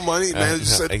kidding. No money. Manager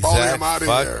said, Paulie, I'm out of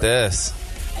here. Fuck this.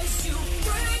 As you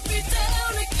break me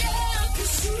down again,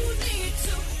 'cause you need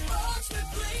to watch me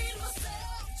bleed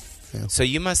myself. So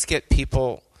you must get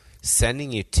people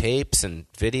sending you tapes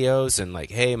and videos and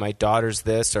like, hey, my daughter's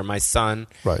this or my son.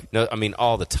 Right. No, I mean,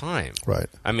 all the time. Right.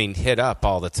 I mean, hit up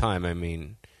all the time. I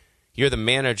mean, you're the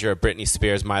manager of Britney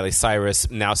Spears, Miley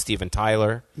Cyrus, now Steven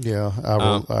Tyler. Yeah,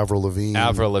 Avril Lavigne.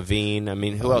 Avril Lavigne. I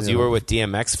mean, who else? yeah. You were with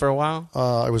DMX for a while?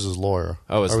 I was his lawyer.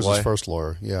 Oh, I was lawyer? his first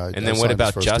lawyer. Yeah. And then what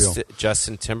about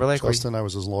Justin Timberlake? Justin, I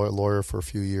was his lawyer for a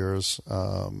few years.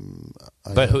 Who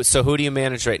do you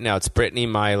manage right now? It's Britney,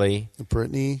 Miley.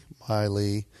 Britney,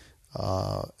 Miley,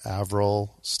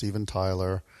 Avril, Steven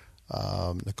Tyler,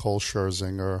 Nicole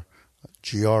Scherzinger,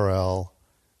 GRL.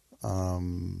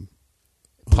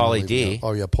 Pauly D.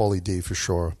 Oh, yeah, Pauly D for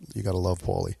sure. You got to love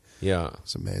Pauly. Yeah.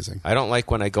 It's amazing. I don't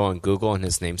like when I go on Google and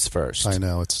his name's first. I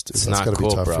know. It's It's that's not got to cool,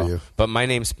 be tough bro. for you. But my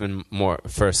name's been more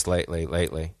first lately.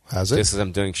 Has it? Just because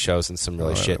I'm doing shows in some really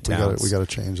All right, shit we towns. got to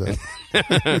change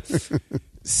that.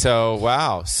 So,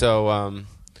 wow. So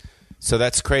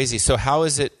that's crazy. So how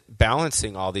is it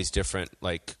balancing all these different,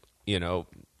 I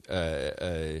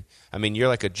mean, you're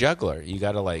like a juggler. You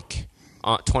got to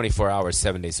 24 hours,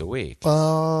 7 days a week.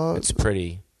 It's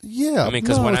pretty... Yeah. I mean,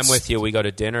 because no, when I'm it's- with you, we go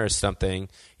to dinner or something,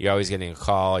 you're always getting a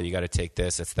call, you got to take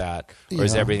this, it's that. Or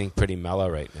is Yeah. everything pretty mellow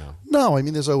right now? No, I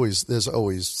mean there's always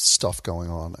stuff going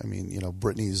on. I mean,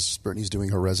 Britney's doing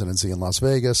her residency in Las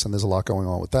Vegas, and there's a lot going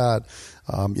on with that.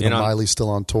 Miley's still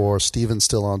on tour, Steven's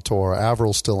still on tour,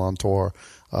 Avril's still on tour.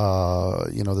 I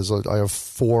have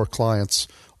 4 clients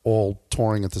all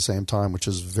touring at the same time, which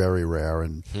is very rare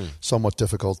and somewhat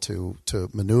difficult to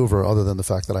maneuver. Other than the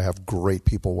fact that I have great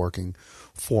people working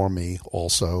for me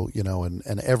also,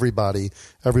 and every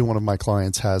one of my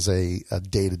clients has a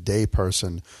day-to-day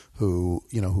person who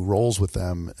rolls with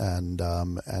them and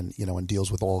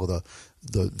deals with all of the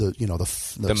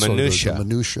minutia. The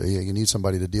minutia. Yeah, you need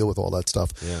somebody to deal with all that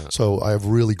stuff. Yeah. So I have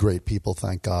really great people,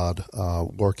 thank God,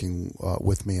 working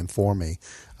with me and for me.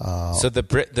 So the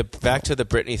back to the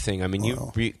Britney thing. I mean,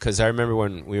 because I remember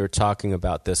when we were talking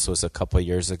about this was a couple of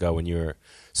years ago when you were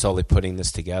slowly putting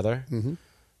this together. Mm-hmm.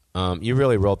 You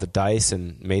really rolled the dice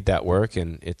and made that work,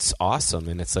 and it's awesome,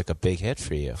 and it's like a big hit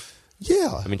for you.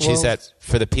 Yeah. I mean, she's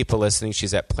for the people listening,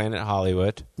 she's at Planet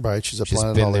Hollywood. Right, she's at She's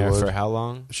Planet been Hollywood. there for how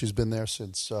long? She's been there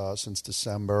since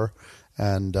December,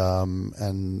 and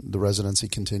the residency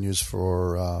continues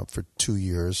for 2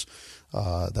 years.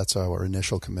 That's our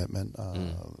initial commitment,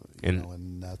 and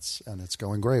it's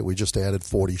going great. We just added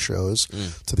 40 shows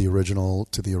to the original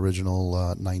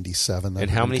 97.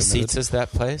 And how many seats is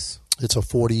that place? It's a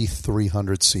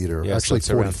 4,300 seater. Yeah, Actually,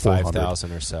 so it's around 4,400.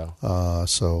 5,000 or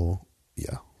so.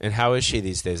 Yeah. And how is she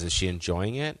these days? Is she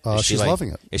enjoying it? Is she She's loving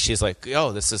it. Is she's like,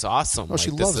 yo, this is awesome. Oh,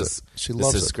 she loves it. She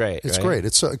loves it. This is great. It's right? great.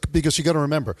 It's because you got to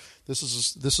remember this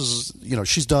is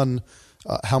she's done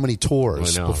how many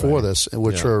tours I know, before right? this,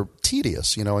 which Yeah. are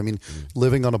tedious. I mean,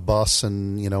 living on a bus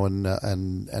and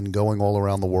and going all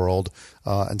around the world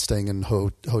and staying in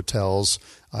hotels.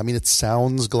 I mean, it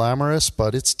sounds glamorous,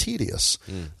 but it's tedious.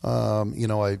 I've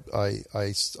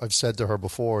said to her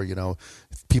before,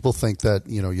 people think that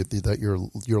that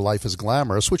your life is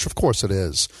glamorous, which of course it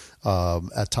is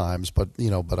at times. But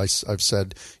I've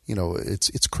said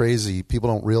it's crazy. People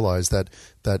don't realize that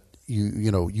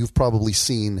you've probably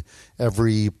seen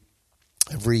every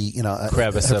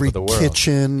crevice every of the world.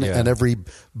 kitchen Yeah. and every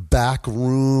back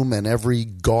room and every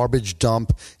garbage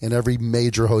dump in every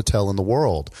major hotel in the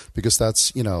world, because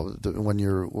that's when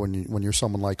you're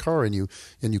someone like her and you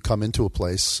come into a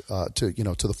place to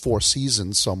the Four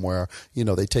Seasons somewhere,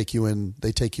 they take you in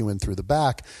through the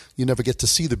back. You never get to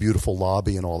see the beautiful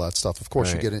lobby and all that stuff. Of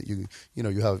course, Right. you get it.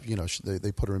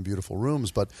 They put her in beautiful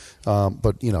rooms, but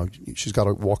she's got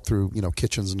to walk through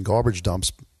kitchens and garbage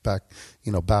dumps back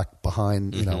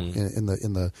behind in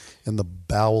the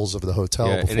bowels of the hotel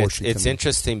before and she it's can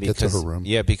interesting get because to her room.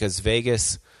 because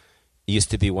Vegas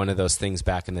used to be one of those things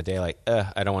back in the day, like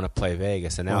I don't want to play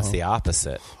Vegas, and now it's the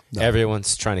opposite. No.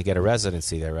 Everyone's trying to get a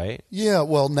residency there, right? Yeah,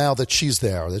 well, now that she's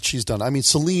there, that she's done. I mean,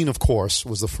 Celine, of course,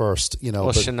 was the first.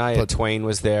 Well, Shania Twain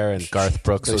was there, and Garth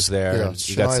Brooks was there, yeah, and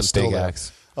you got Shania's some big still there.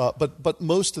 acts. But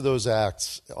most of those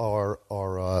acts are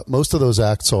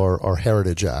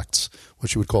heritage acts,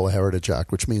 what you would call a heritage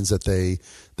act, which means that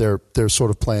they're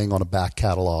sort of playing on a back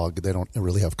catalog. They don't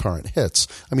really have current hits.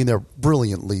 I mean, they're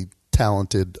brilliantly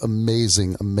talented,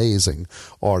 amazing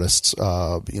artists.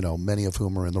 Many of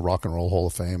whom are in the Rock and Roll Hall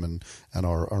of Fame and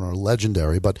are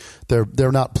legendary. But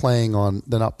they're not playing on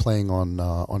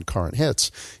current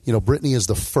hits. Britney is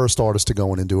the first artist to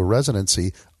go in and do a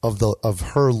residency of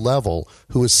her level,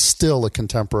 who is still a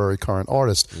contemporary current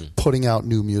artist, putting out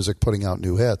new music, putting out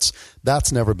new hits.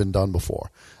 That's never been done before.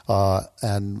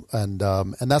 And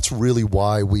that's really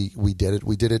why we did it.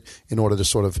 We did it in order to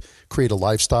sort of create a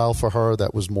lifestyle for her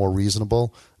that was more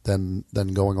reasonable than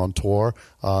going on tour.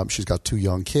 She's got 2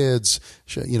 young kids.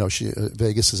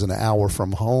 Vegas is an hour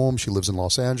from home. She lives in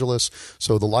Los Angeles,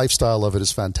 so the lifestyle of it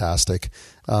is fantastic.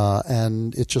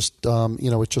 And it just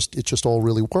it just all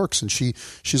really works. And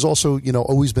she's also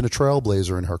always been a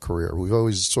trailblazer in her career. We've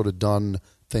always sort of done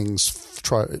things,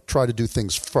 try to do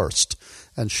things first.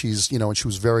 And she's and she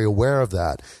was very aware of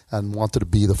that and wanted to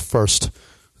be the first,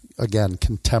 again,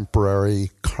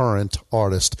 contemporary, current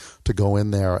artist to go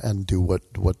in there and do what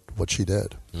she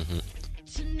did. Mm-hmm.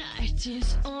 Tonight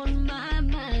is on my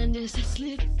mind as I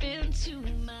slip into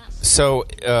my... So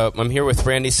I'm here with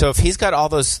Randy. So if he's got all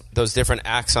those different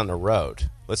acts on the road,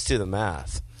 let's do the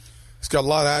math. He's got a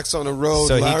lot of acts on the road.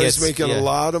 So he Larry's gets- making a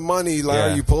lot of money.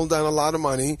 Larry, Yeah. you pulling down a lot of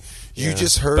money. You Yeah.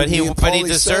 just heard but he me and but he Paulie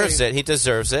deserves say it. He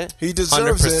deserves it. He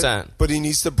deserves 100%. it. But he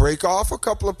needs to break off a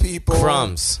couple of people.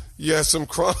 Crumbs. Yeah, some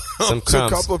crumbs. Some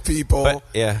crumbs. A couple of people. But,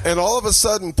 yeah. And all of a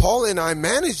sudden, Paulie and I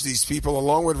manage these people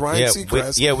along with Ryan Yeah,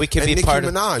 Seacrest. we could and be Nicki part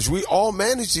of- Minaj. We all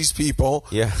manage these people.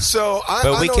 Yeah. So I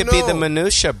But we don't could be know. the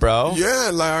minutia, bro. Yeah,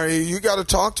 Larry, you got to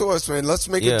talk to us, man. Let's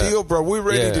make Yeah. a deal, bro. We're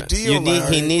ready Yeah. to deal, He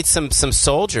Larry. needs some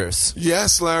soldiers.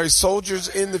 Yes, Larry. Soldiers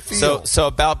in the field. So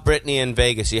about Britney in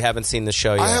Vegas, you haven't seen the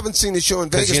show yet. I haven't seen the show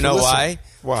in Vegas. Because you but know listen, why?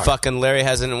 Why? Fucking Larry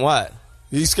hasn't what?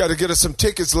 He's got to get us some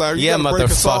tickets, Larry. You Yeah, gotta break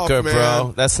us off, motherfucker, man.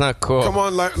 bro. That's not cool. Come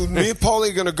on, Larry. Me and Paulie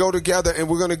are going to go together, and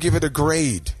we're going to give it a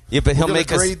grade. Yeah, but We're gonna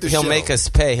grade the he'll show. make us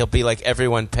pay. He'll be like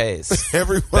everyone pays.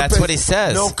 Everyone That's pays. what he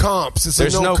says. No comps. It's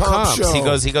There's a no comp comps. show. He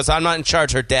goes, I'm not in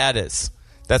charge. Her dad is.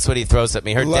 That's what he throws at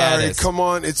me. Her Larry, dad is. come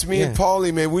on. It's me and Yeah.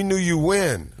 Paulie, man. We knew you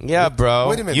win. Yeah, bro.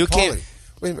 Wait a minute, You Paulie. can't.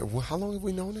 Wait a minute. How long have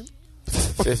we known him?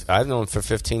 I've known him for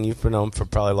 15. You've known him for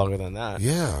probably longer than that.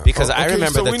 Yeah. Because Oh, I okay,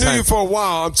 remember so the we time. knew you for a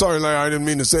while. I'm sorry, Larry. I didn't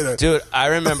mean to say that. Dude, I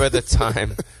remember the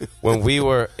time when we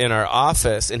were in our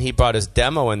office and he brought his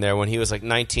demo in there when he was like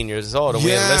 19 years old and we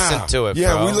had listened to it,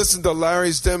 Yeah, bro. we listened to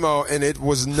Larry's demo, and it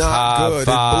was not good. It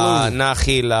Chava, blew.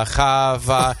 Nachila,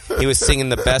 Chava. He was singing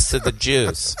the best of the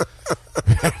Jews.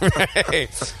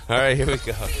 Right. All right, here we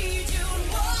go. Feed you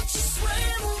and watch you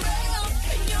swim around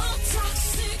in your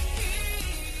toxic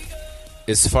ego.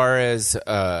 As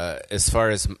far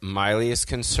as Miley is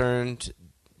concerned,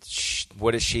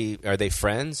 what is she? Are they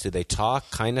friends? Do they talk?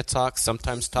 Kind of talk?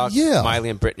 Sometimes talk? Yeah. Miley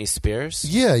and Britney Spears?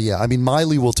 Yeah. I mean,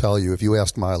 Miley will tell you, if you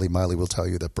ask Miley will tell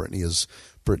you that Britney is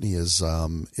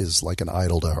like an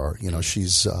idol to her. You know,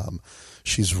 she's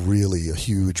she's really a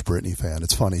huge Britney fan.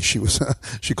 It's funny. She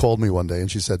called me one day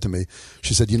and she said to me,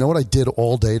 you know what I did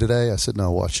all day today? I said,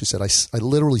 no, what? She said, I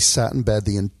literally sat in bed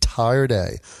the entire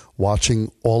day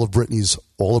watching all of Britney's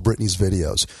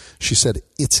videos. She said,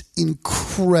 it's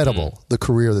incredible the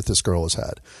career that this girl has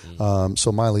had.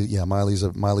 So Miley's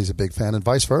a big fan, and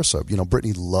vice versa. You know,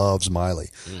 Britney loves Miley.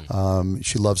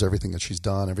 She loves everything that she's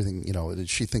done. Everything, you know,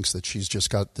 she thinks that she's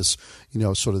just got this, you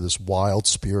know, sort of this wild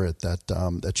spirit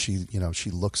that she, you know,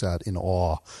 she looks at in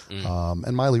awe.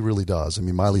 And Miley really does. I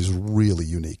mean, Miley's really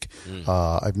unique.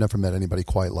 I've never met anybody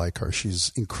quite like her.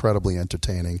 She's incredibly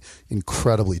entertaining,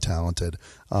 incredibly talented,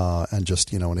 and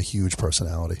just, you know, and a huge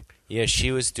personality. Yeah,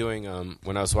 she was doing,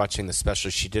 when I was watching the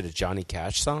special, she did a Johnny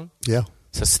Cash song. Yeah.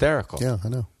 It's hysterical. Yeah, I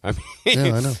know. I mean,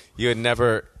 yeah, I know. You had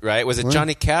never, right? Was it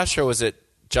Johnny Cash or was it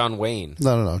John Wayne?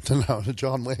 No.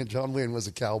 John Wayne. John Wayne was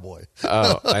a cowboy.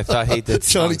 Oh, I thought he did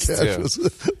Johnny songs Cash too.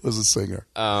 was a singer.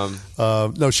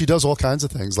 No, she does all kinds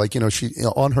of things. Like, you know,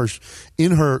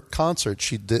 in her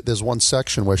concert, there's one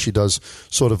section where she does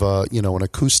sort of a, you know, an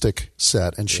acoustic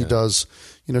set, and she does,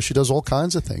 you know, she does all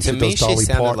kinds of things. To me, does Dolly she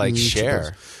sounded Parton, like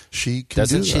Cher. She can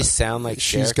Doesn't do she that. sound like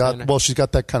Cher? She's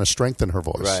got that kind of strength in her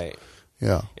voice. Right.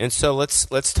 Yeah. And so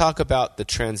let's talk about the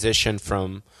transition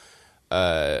from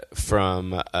Hannah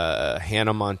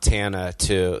Montana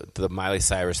to the Miley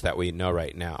Cyrus that we know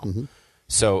right now.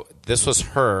 So this was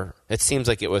her. It seems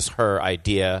like it was her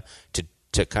idea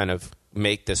to kind of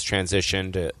make this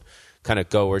transition to kind of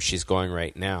go where she's going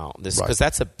right now. Because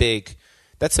that's a big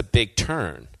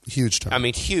turn. Huge turn. I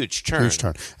mean, huge turn. Huge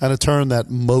turn, and a turn that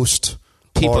most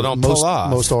people don't pull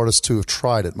off. Most artists who have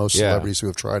tried it, most celebrities who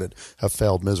have tried it, have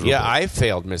failed miserably. Yeah, I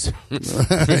failed miserably.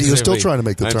 You're still trying to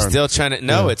make the turn. I'm still trying to.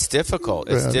 No, it's difficult.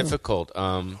 It's difficult.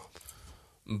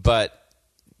 But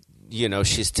you know,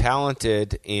 she's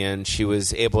talented, and she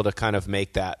was able to kind of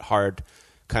make that hard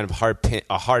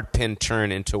pin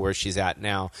turn into where she's at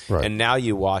now. Right. And now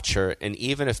you watch her, and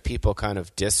even if people kind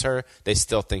of diss her, they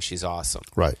still think she's awesome.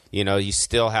 Right. You know, you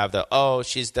still have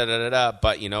she's da da da da.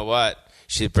 But you know what?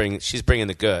 She's bringing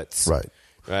the goods. Right.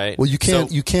 Right. Well, you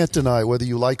can't deny, whether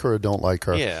you like her or don't like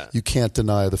her. Yeah. You can't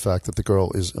deny the fact that the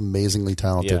girl is amazingly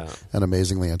talented and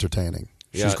amazingly entertaining.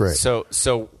 She's great.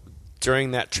 So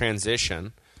during that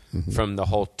transition from the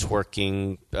whole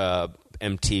twerking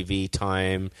MTV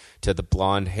time to the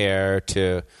blonde hair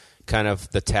to kind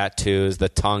of the tattoos, the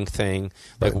tongue thing,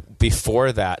 like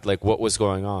before that, like what was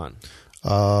going on?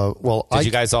 Did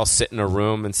you guys all sit in a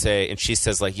room and say, and she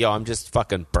says like, yo, I'm just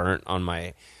fucking burnt on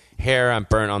my hair. I'm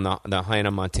burnt on the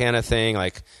Hannah Montana thing.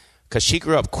 Like, because she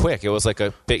grew up quick. It was like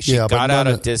a big, she got out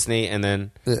of Disney and then.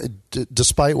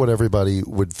 Despite what everybody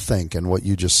would think, and what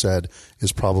you just said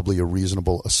is probably a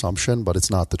reasonable assumption, but it's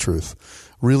not the truth.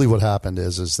 Really what happened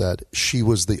is that she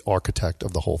was the architect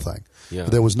of the whole thing. Yeah.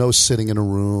 There was no sitting in a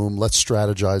room, let's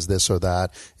strategize this or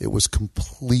that. It was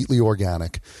completely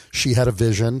organic. She had a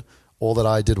vision. All that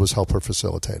I did was help her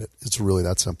facilitate it. It's really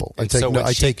that simple. I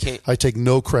take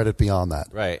no credit beyond that.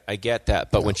 Right, I get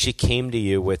that. But when she came to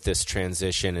you with this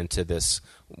transition into this,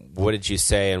 what did you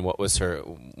say, and what was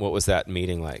that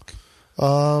meeting like?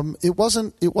 It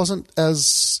wasn't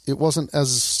as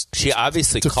she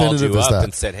obviously called you up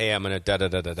and said, "Hey, I'm going to da da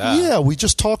da da da." Yeah, we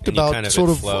just talked about kind of sort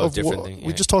of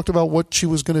we just talked about what she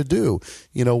was going to do.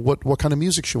 You know, what kind of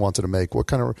music she wanted to make. What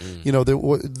kind of you know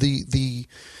the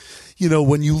you know,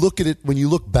 when you look at it, when you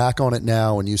look back on it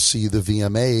now, and you see the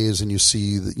VMAs, and you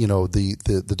see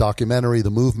the documentary,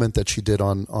 the movement that she did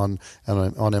on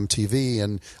MTV,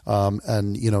 and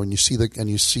you know, and you see the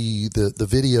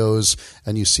videos,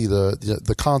 and you see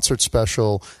the concert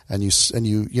special, and you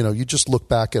just look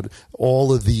back at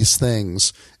all of these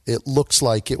things. It looks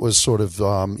like it was sort of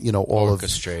all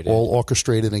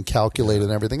orchestrated and calculated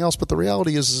and everything else, but the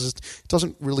reality is it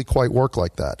doesn't really quite work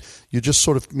like that. You're just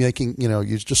sort of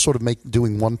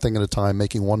doing one thing at a time,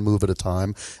 making one move at a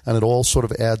time, and it all sort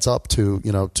of adds up to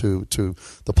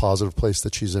the positive place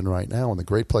that she's in right now and the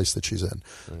great place that she's in.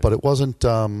 Right. But it wasn't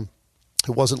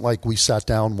like we sat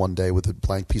down one day with a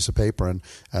blank piece of paper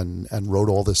and wrote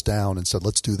all this down and said,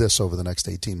 let's do this over the next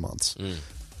 18 months.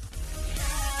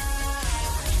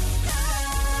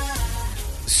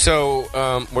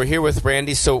 So we're here with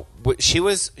Randy. So she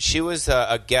was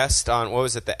a guest on, what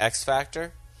was it, the X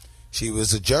Factor? She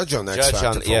was a judge on X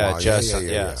Factor for a while.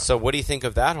 Yeah. So what do you think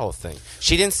of that whole thing?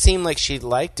 She didn't seem like she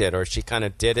liked it, or she kind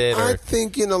of did it. I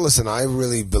think, listen, I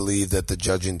really believe that the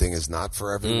judging thing is not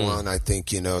for everyone. I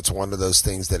think, it's one of those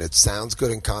things that it sounds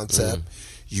good in concept.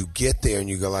 You get there and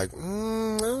you go like, I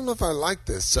don't know if I like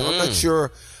this. So I'm not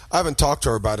sure. I haven't talked to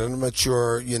her about it. I'm not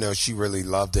sure, she really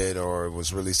loved it or it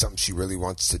was really something she really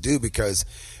wants to do, because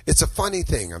it's a funny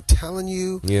thing. I'm telling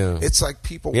you. Yeah. It's like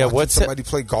people watching somebody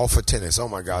play golf or tennis. Oh,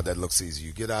 my God, that looks easy.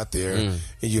 You get out there and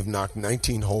you've knocked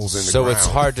 19 holes in the ground. So it's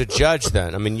hard to judge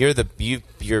then. I mean, you've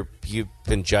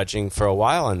been judging for a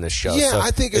while on this show. Yeah, so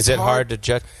I think it's Is it hard to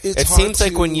judge? It seems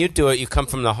like when you do it, you come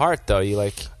from the heart, though.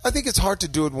 I think it's hard to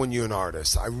do it when you're an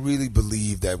artist. I really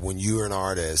believe that when you're an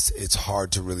artist, it's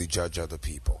hard to really judge other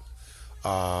people.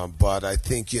 But I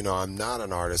think, I'm not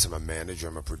an artist. I'm a manager.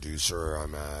 I'm a producer.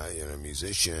 I'm a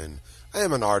musician. I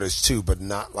am an artist, too, but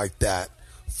not like that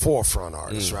forefront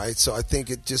artist, right? So I think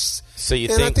it just... I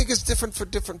think it's different for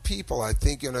different people. I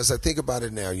think, as I think about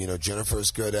it now,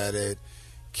 Jennifer's good at it.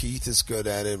 Keith is good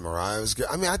at it. Mariah's good.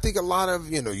 I mean, I think a lot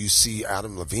of, you see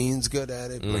Adam Levine's good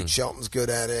at it. Blake Shelton's good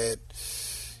at it.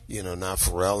 Now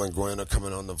Pharrell and Gwen are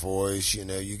coming on The Voice.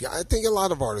 I think a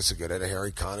lot of artists are good at it.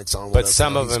 Harry Connick's on. But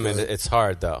some of them, it's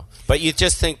hard though. But you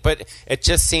just think. But it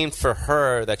just seemed for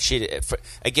her that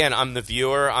again, I'm the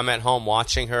viewer. I'm at home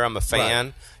watching her. I'm a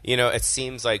fan. Right. It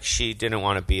seems like she didn't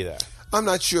want to be there. I'm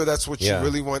not sure that's what she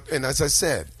really wants. And as I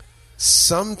said,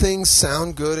 some things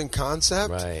sound good in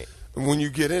concept. Right. And when you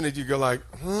get in it, you go like,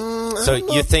 So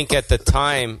you think at the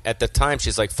time,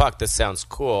 she's like, fuck, this sounds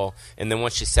cool. And then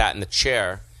once she sat in the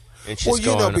chair, and she's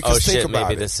going, oh shit,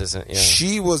 maybe this isn't. Yeah.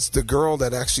 She was the girl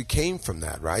that actually came from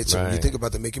that, right? So when you think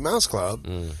about the Mickey Mouse Club,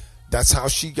 that's how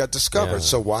she got discovered. Yeah.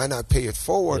 So why not pay it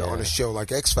forward on a show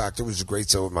like X Factor, which is a great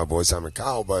show with my boy Simon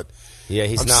Cowell, but... Yeah,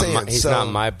 he's not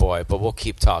my boy, but we'll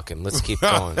keep talking. Let's keep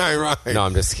going. Right. No,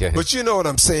 I'm just kidding. But you know what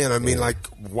I'm saying? I mean,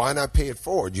 why not pay it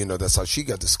forward? That's how she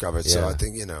got discovered. Yeah. So I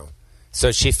think,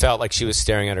 So she felt like she was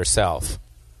staring at herself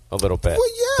a little bit. Well,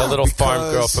 yeah. The little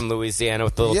farm girl from Louisiana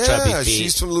with the little chubby feet.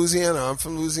 She's from Louisiana. I'm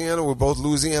from Louisiana. We're both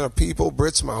Louisiana people.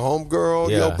 Britt's my homegirl.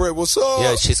 Yeah. Yo, Britt, what's up?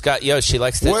 Yeah, she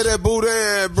likes to... Where that booty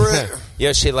at, Britt?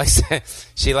 Yeah, she likes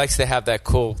to have that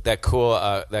cool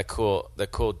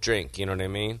drink. You know what I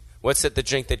mean? What's it, the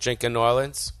drink they drink in New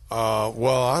Orleans?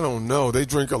 Well, I don't know. They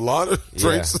drink a lot of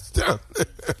drinks down there.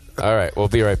 All right, we'll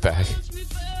be right back.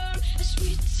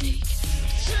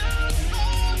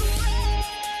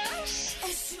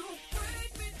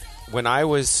 When I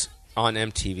was on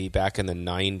MTV back in the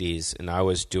 90s and I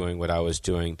was doing what I was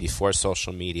doing before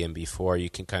social media and before you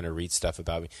can kind of read stuff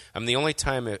about me, the only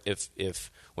time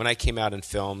if when I came out in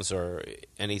films or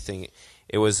anything,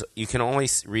 it was you can only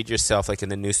read yourself like in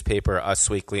the newspaper, Us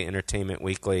Weekly, Entertainment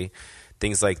Weekly,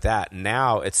 things like that.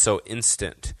 Now it's so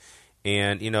instant.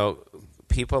 And,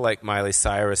 people like Miley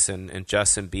Cyrus and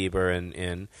Justin Bieber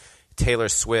and Taylor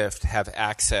Swift have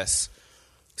access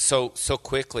so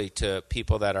quickly to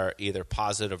people that are either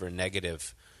positive or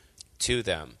negative to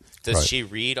them. Does she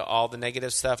read all the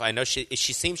negative stuff? I know she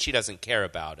seems she doesn't care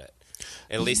about it.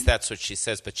 At least that's what she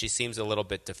says, but she seems a little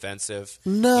bit defensive.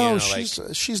 No,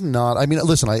 she's not. I mean,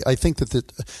 listen, I think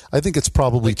I think it's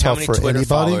probably tough for anybody. How many Twitter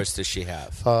followers does she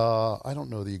have? I don't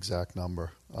know the exact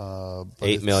number.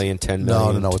 8 million, 10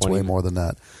 million? No, it's way more than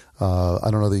that. I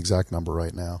don't know the exact number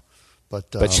right now.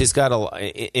 But she's got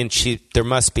there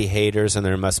must be haters and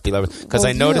there must be lovers. Because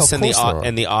I notice in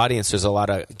the audience there's a lot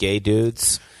of gay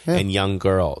dudes and young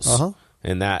girls.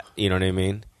 And that, you know what I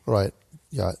mean? Right.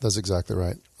 Yeah, that's exactly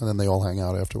right. And then they all hang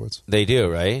out afterwards. They do,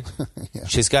 right? Yeah.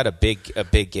 She's got a big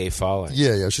gay following.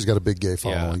 Yeah, she's got a big gay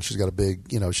following. Yeah. She's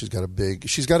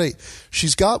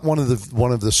got one of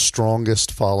the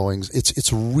strongest followings.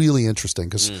 It's really interesting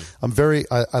because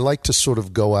I like to sort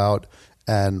of go out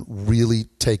and really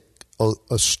take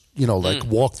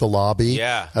walk the lobby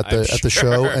at the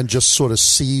show and just sort of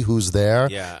see who's there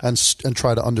and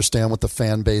try to understand what the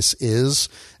fan base is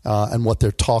and what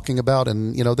they're talking about.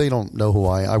 And they don't know who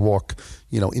I walk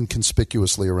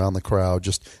inconspicuously around the crowd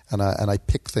and I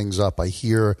pick things up. I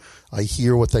hear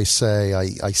what they say.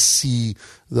 I see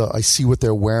what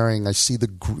they're wearing. I see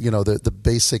the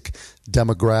basic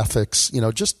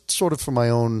demographics. Just sort of for my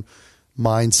own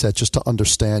mindset, just to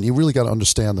understand. You really got to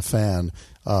understand the fan.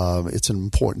 It's an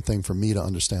important thing for me to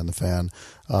understand the fan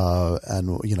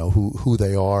and who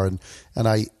they are. And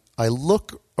I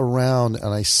look around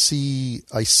and I see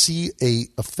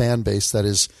a fan base that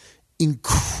is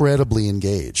incredibly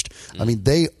engaged. I mean,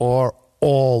 they are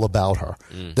all about her.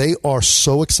 They are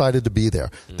so excited to be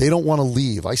there. They don't want to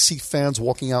leave. I see fans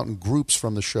walking out in groups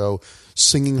from the show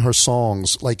singing her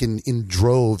songs like in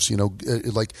droves,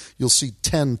 like you'll see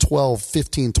 10, 12,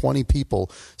 15, 20 people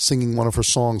singing one of her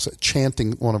songs,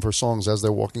 chanting one of her songs as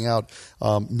they're walking out,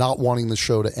 not wanting the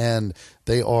show to end.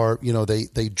 They are,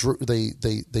 they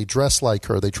dress like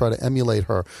her. They try to emulate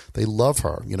her. They love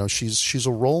her. She's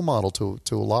a role model to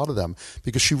a lot of them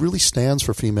because she really stands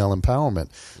for female empowerment.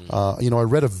 I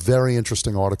read a very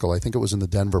interesting article. I think it was in the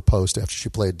Denver Post after she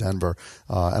played Denver,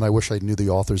 and I wish I knew the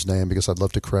author's name because I'd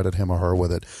love to credit him or her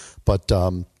with it. But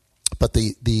the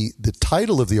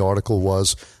title of the article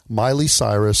was Miley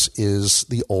Cyrus is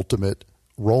the ultimate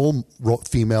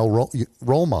female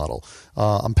role model.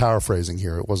 I'm paraphrasing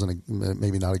here. It wasn't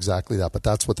maybe not exactly that, but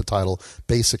that's what the title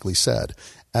basically said.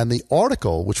 And the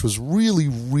article, which was really,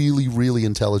 really, really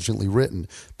intelligently written,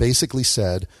 basically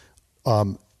said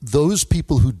those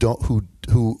people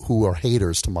who are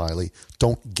haters to Miley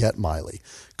don't get Miley,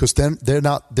 because then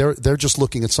they're just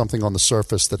looking at something on the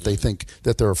surface that they think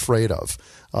that they're afraid of.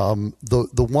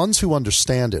 The ones who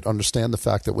understand the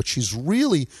fact that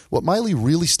what Miley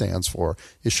really stands for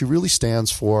is she really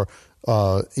stands for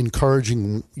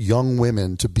encouraging young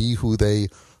women to be who they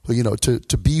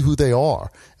to be who they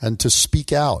are and to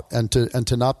speak out and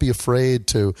to not be afraid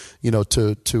to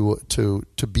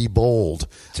be bold,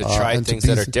 to try things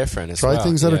that are different as try well.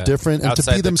 things that are different, and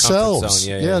outside to be themselves.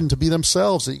 zone. And to be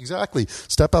themselves. Exactly.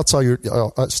 Step outside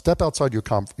your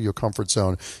comfort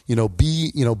zone.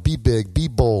 Be big, be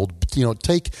bold.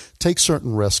 Take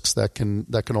certain risks that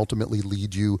can ultimately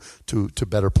lead you to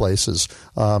better places.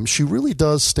 She really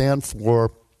does stand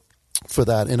for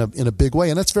that in a big way,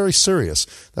 and that's very serious.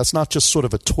 That's not just sort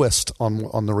of a twist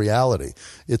on the reality.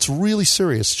 It's really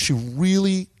serious. She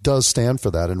really does stand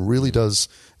for that, and really does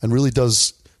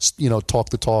talk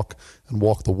the talk and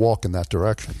walk the walk in that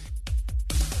direction.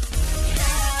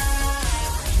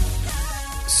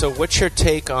 So what's your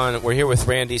take on, we're here with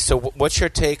Randy, so what's your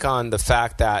take on the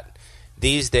fact that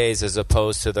these days, as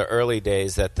opposed to the early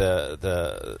days, that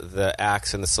the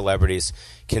acts and the celebrities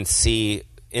can see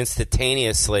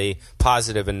instantaneously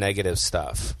positive and negative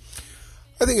stuff?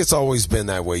 I think it's always been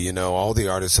that way. All the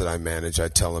artists that I manage, I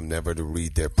tell them never to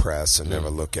read their press and never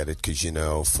look at it, because,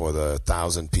 for the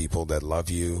 1,000 people that love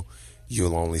you,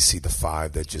 you'll only see the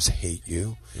 5 that just hate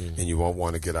you, and you won't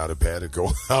want to get out of bed or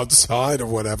go outside or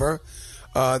whatever.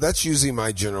 That's usually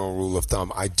my general rule of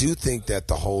thumb. I do think that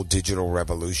the whole digital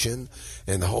revolution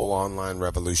and the whole online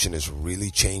revolution has really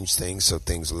changed things, so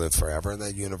things live forever in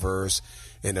that universe.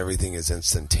 And everything is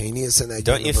instantaneous in that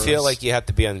Don't universe. you feel like you have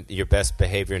to be on your best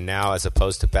behavior now as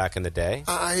opposed to back in the day?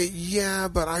 But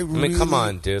I really... I mean, come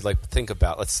on, dude. Like, think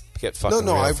about. Let's get fucking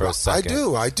real for a second.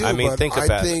 I do. I mean, but think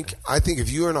about it. I think if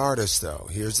you're an artist, though,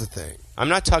 here's the thing. I'm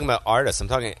not talking about artists. I'm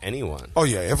talking anyone. Oh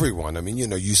yeah, everyone. I mean,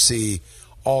 you see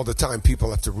all the time.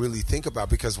 People have to really think about,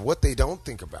 because what they don't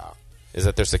think about is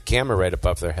that there's a camera right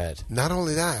above their head. Not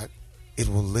only that, it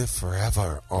will live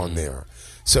forever on there.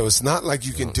 So it's not like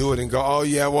you can do it and go, oh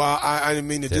yeah, well, I didn't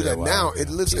mean to do that. Now it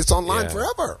lives. It's online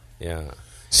forever. Yeah.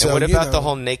 So and what about the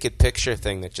whole naked picture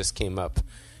thing that just came up?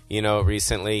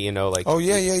 Recently. Like. Oh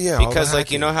yeah. Because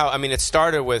how it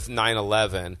started with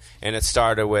 9/11, and it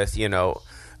started with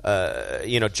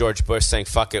George Bush saying,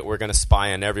 "Fuck it, we're going to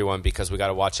spy on everyone because we got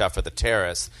to watch out for the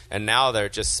terrorists." And now they're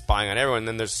just spying on everyone. And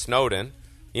then there's Snowden.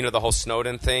 The whole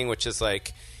Snowden thing, which is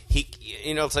like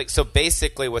it's like, so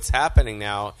basically what's happening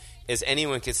now is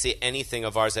anyone can see anything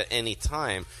of ours at any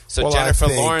time. So Jennifer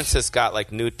Lawrence has got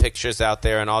like nude pictures out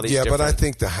there and all these. Yeah, but I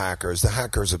think the hackers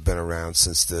have been around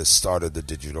since the start of the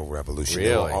digital revolution. Really?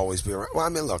 They'll always be around. Well,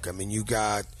 you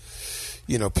got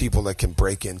people that can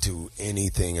break into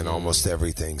anything and almost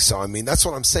everything. So that's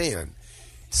what I'm saying.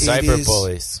 Cyber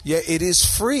bullies. Yeah, it is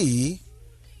free,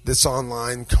 this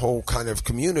online whole kind of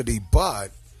community, but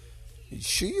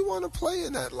sure you want to play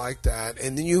in that like that,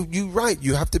 and then you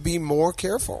have to be more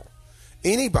careful.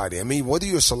 Anybody, whether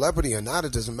you're a celebrity or not,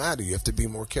 it doesn't matter. You have to be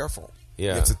more careful. Yeah.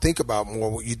 You have to think about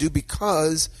more what you do,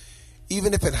 because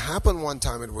even if it happened one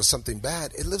time and it was something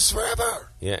bad, it lives forever.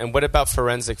 Yeah, and what about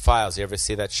Forensic Files? You ever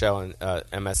see that show on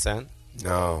MSN?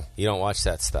 No. You don't watch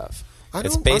that stuff. I'm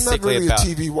not really a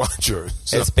TV watcher.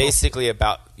 So. It's basically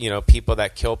about, people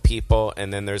that kill people,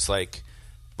 and then there's like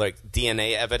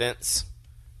DNA evidence.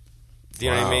 Do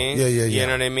you know what I mean? Yeah. You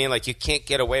know what I mean? Like, you can't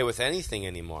get away with anything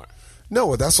anymore. No,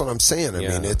 well, that's what I'm saying. I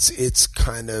mean, it's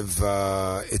kind of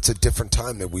it's a different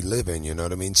time that we live in. You know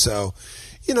what I mean? So,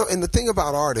 and the thing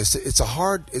about artists, it's a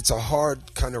hard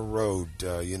kind of road.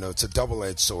 It's a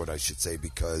double-edged sword, I should say,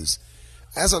 because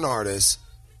as an artist,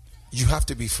 you have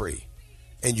to be free,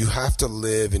 and you have to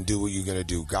live and do what you're going to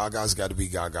do. Gaga's got to be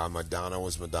Gaga. Madonna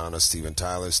was Madonna. Steven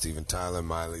Tyler.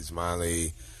 Miley's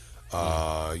Miley.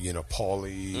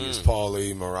 Paulie is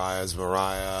Paulie, Mariah's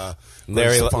Mariah.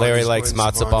 Larry likes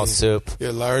matzo ball soup. Yeah,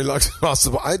 Larry likes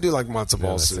matzo ball. I do like matzo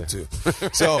ball soup too.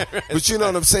 So, but you know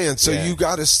what I'm saying? So you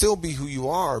got to still be who you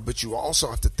are, but you also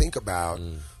have to think about,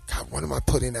 God, what am I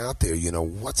putting out there?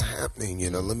 What's happening?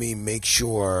 Let me make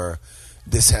sure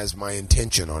this has my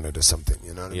intention on it or something.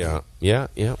 You know what I mean?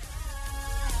 Yeah.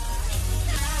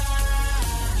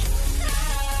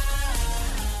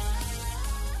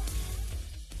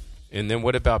 And then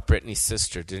what about Britney's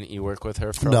sister? Didn't you work with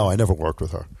her? No, I never worked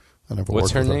with her.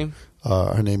 What's her name?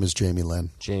 Her name is Jamie Lynn.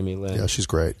 Jamie Lynn. Yeah, she's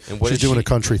great. And She's doing a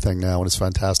country thing now, and it's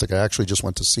fantastic. I actually just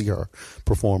went to see her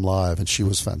perform live, and she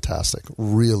was fantastic.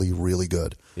 Really, really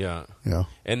good. Yeah. Yeah.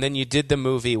 And then you did the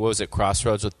movie, what was it,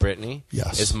 Crossroads with Britney?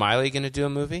 Yes. Is Miley going to do a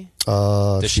movie?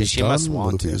 She's she done must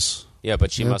want movies. to. Yeah,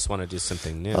 but she must want to do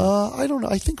something new. I don't know.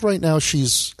 I think right now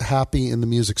she's happy in the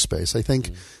music space. I think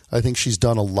she's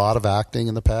done a lot of acting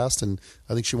in the past, and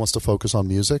I think she wants to focus on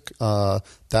music.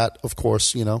 That, of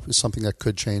course, is something that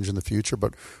could change in the future.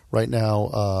 But right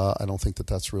now, I don't think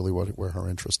that's really where her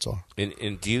interests are.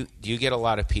 And do you get a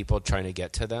lot of people trying to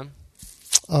get to them?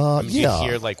 Yeah. You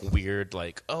hear like weird,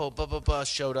 like, oh, blah blah blah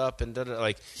showed up and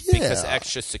because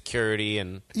extra security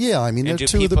and I mean, they're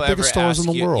two of the biggest stars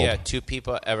in the world. Yeah, do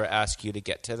people ever ask you to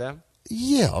get to them?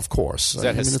 Yeah, of course. Is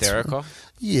that hysterical?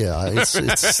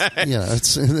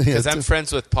 It's because I'm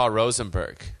friends with Paul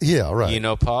Rosenberg. Yeah, right. You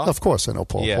know Paul? Of course, I know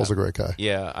Paul. Yeah. Paul's a great guy.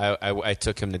 Yeah, I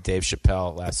took him to Dave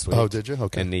Chappelle last week. Oh, did you?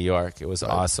 Okay. In New York, it was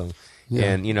awesome. Yeah.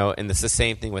 And and it's the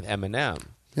same thing with Eminem.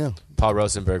 Yeah. Paul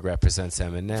Rosenberg represents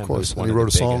Eminem. Of course. And he wrote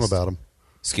a song about him.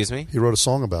 Excuse me? He wrote a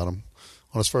song about him.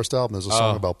 On his first album, there's a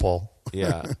song about Paul.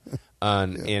 Yeah.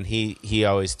 And he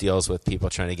always deals with people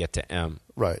trying to get to M.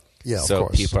 Right. Yeah, so of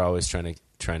course. people are always trying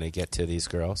to get to these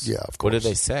girls. Yeah, of What do course.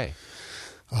 they say?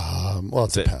 Well,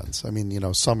 it depends. I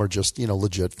mean, some are just,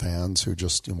 legit fans who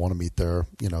just want to meet their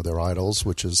idols,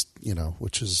 which is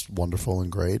wonderful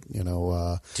and great.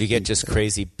 Do you get just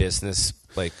crazy business?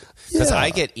 Because I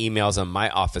get emails on my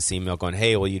office email going,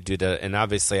 hey, will you do the, and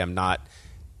obviously I'm not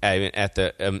at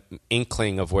the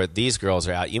inkling of where these girls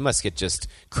are at. You must get just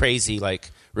crazy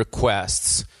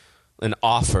requests and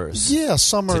offers. Yeah,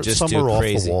 some are off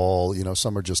crazy. the wall.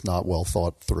 Some are just not well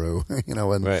thought through.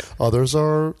 And right. others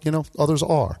are. Others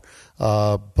are.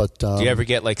 But do you ever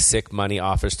get sick money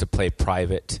offers to play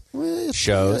private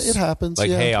shows? It happens.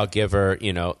 Hey, I'll give her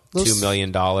 $2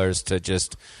 million to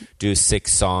just do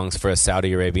 6 songs for a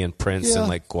Saudi Arabian prince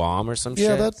in Guam or some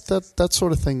shit. Yeah, that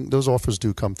sort of thing. Those offers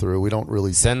do come through. We don't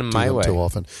really send them my way too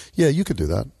often. Yeah, you could do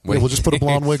that. We'll just put a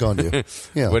blonde wig on you.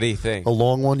 Yeah. What do you think? A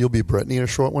long one, you'll be Britney. A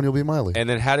short one, you'll be Miley. And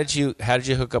then how did you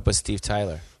hook up with Steve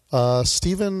Tyler?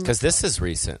 Steven, because this is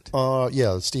recent.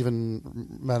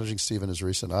 Managing Steven is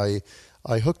recent. I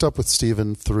hooked up with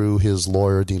Steven through his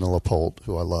lawyer, Dina LaPolte,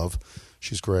 who I love.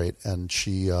 She's great, and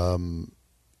she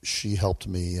helped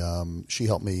me. She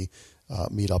helped me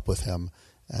meet up with him,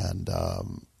 and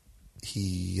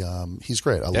he's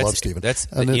great. I love Steven.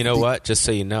 What? Just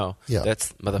so you know,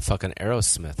 that's motherfucking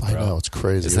Aerosmith, bro. I know, it's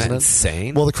crazy. Isn't that it?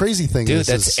 insane? Well, the crazy thing is,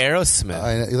 that's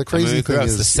Aerosmith. The crazy thing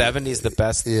is, the '70s, the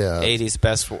best, '80s,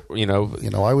 best. Come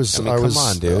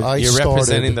on, dude. You're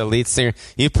representing the lead singer.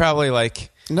 You probably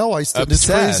No, it's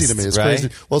crazy to me. It's right? crazy.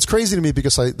 Well, it's crazy to me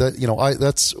because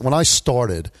that's when I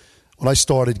started. When I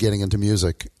started getting into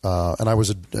music, and I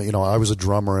was a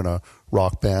drummer in a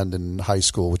rock band in high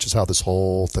school, which is how this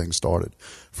whole thing started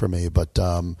for me. But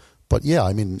yeah,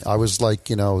 I mean, I was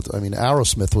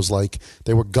Aerosmith was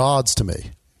they were gods to me.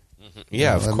 Mm-hmm.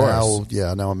 Yeah, of course.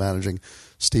 Now I'm managing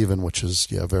Steven, which is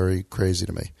very crazy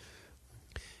to me.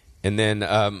 And then,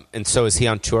 and so is he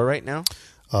on tour right now?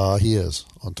 He is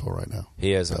on tour right now.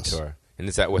 He is on tour. And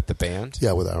is that with the band?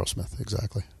 Yeah, with Aerosmith,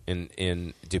 exactly.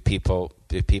 And do people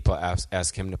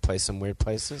ask him to play some weird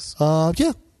places?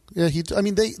 Yeah.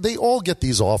 They all get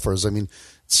these offers. I mean,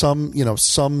 some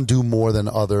do more than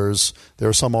others. There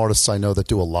are some artists I know that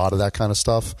do a lot of that kind of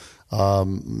stuff.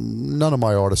 None of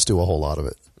my artists do a whole lot of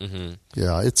it. Mm-hmm.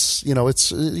 Yeah,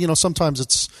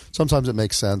 sometimes it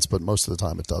makes sense, but most of the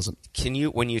time it doesn't. Can you,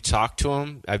 when you talk to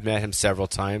him, I've met him several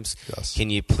times. Yes.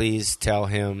 Can you please tell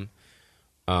him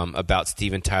about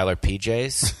Steven Tyler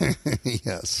PJs?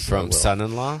 Yes. From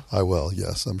Son-in-Law? I will,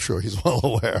 yes. I'm sure he's well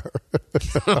aware.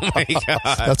 Oh, my God.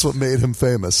 That's what made him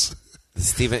famous.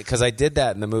 Steven, because I did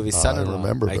that in the movie Son-in-Law. I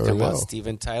remember very come well. Out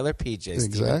Steven Tyler PJs.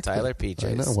 Exactly. Steven Tyler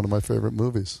PJs. I know, one of my favorite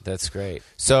movies. That's great.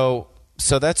 So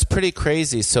that's pretty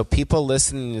crazy. So people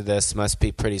listening to this must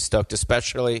be pretty stoked,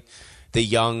 especially the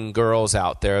young girls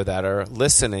out there that are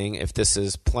listening, if this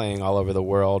is playing all over the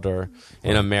world or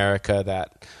in America,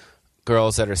 that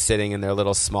girls that are sitting in their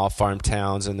little small farm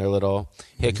towns and their little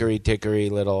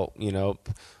hickory-dickory little,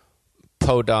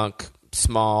 podunk,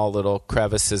 small little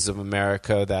crevices of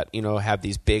America that, have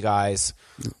these big eyes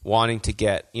wanting to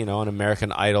get, on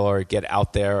American Idol or get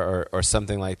out there or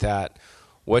something like that.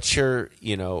 What's your,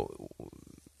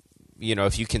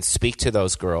 if you can speak to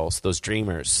those girls, those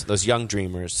dreamers, those young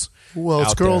dreamers. Well,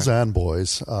 it's girls and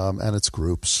boys, and it's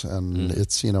groups, and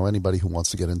it's anybody who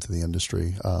wants to get into the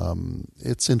industry.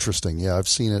 It's interesting. Yeah, I've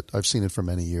seen it. I've seen it for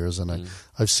many years, and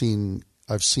I've seen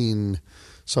I've seen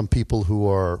some people who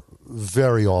are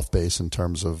very off base in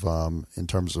terms of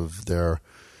their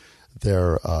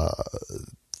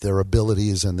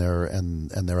abilities and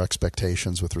their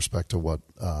expectations with respect to what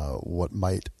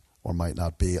might or might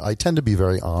not be. I tend to be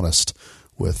very honest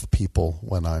with people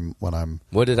when I'm.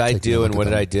 What did I taking a do look and at what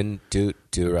did them. I didn't do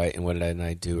right, and what did I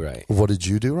not do right What did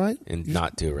you do right? and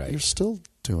not do right? You're still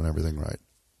doing everything right.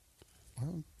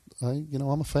 Well,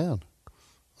 I'm a fan.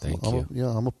 Thank I'm you.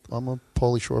 I'm a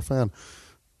Pauly Shore fan.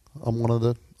 I'm one of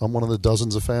the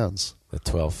dozens of fans. The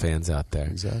 12 fans out there.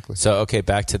 Exactly. So, okay,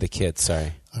 back to the kids.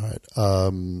 Sorry. All right.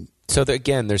 So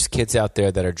again, there's kids out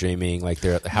there that are dreaming. Like,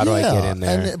 how do I get in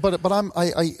there? But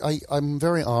I'm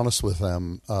very honest with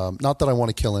them. Not that I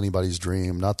want to kill anybody's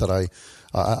dream. Not that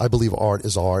I believe art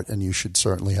is art, and you should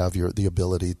certainly have the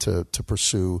ability to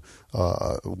pursue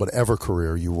whatever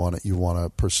career you want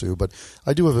to pursue. But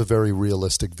I do have a very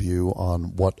realistic view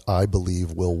on what I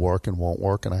believe will work and won't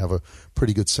work, and I have a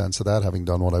pretty good sense of that, having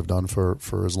done what I've done for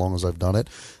as long as I've done it.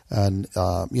 And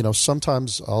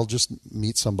sometimes I'll just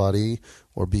meet somebody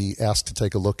or be asked to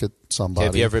take a look at somebody.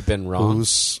 Have you ever been wrong?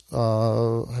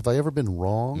 Have I ever been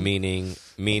wrong? Meaning,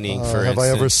 for have instance, I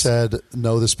ever said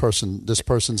no? This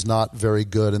person's not very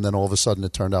good, and then all of a sudden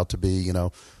it turned out to be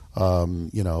Justin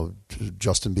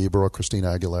Bieber or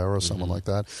Christina Aguilera or someone like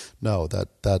that. No,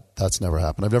 that's never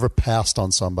happened. I've never passed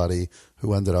on somebody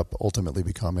who ended up ultimately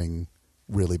becoming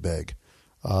really big.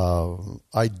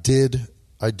 I did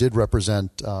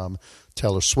represent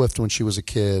Taylor Swift when she was a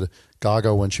kid,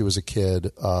 Gaga when she was a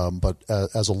kid, but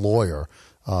as a lawyer,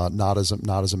 not as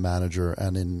a manager,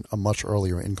 and in a much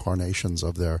earlier incarnations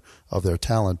of their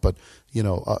talent. But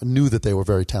knew that they were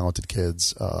very talented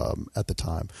kids at the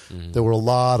time. Mm-hmm. There were a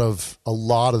lot of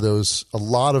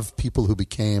people who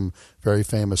became very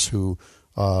famous who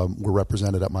were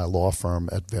represented at my law firm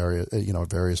at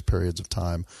various periods of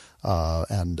time,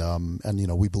 and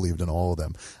we believed in all of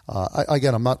them.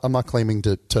 I'm not claiming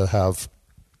to have,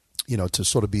 to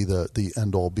sort of be the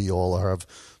end all be all or have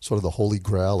sort of the holy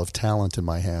grail of talent in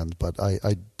my hand, but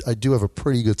I do have a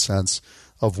pretty good sense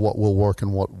of what will work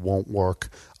and what won't work,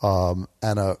 and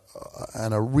a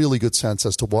really good sense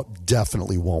as to what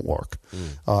definitely won't work.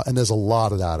 And there's a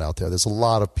lot of that out there. There's a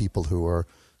lot of people who are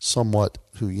somewhat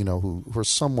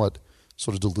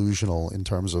sort of delusional in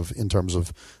terms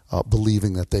of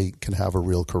believing that they can have a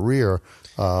real career.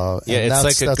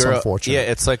 That's unfortunate. Yeah,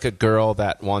 it's like a girl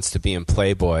that wants to be in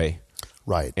Playboy,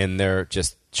 right? And they're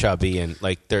just chubby and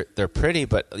like they're pretty,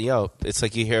 but it's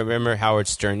like remember Howard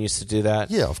Stern used to do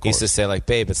that? Yeah, of course. He used to say like,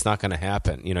 "Babe, it's not going to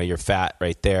happen. You're fat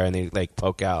right there," and they like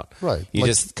poke out. Right. You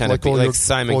just kind of be like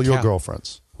Simon. All your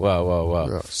girlfriends. Whoa.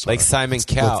 Yeah, like Simon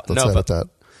Cowell. Let's edit that.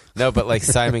 No, but like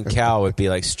Simon Cowell would be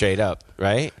like straight up,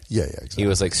 right? Yeah, exactly. He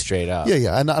was like straight up.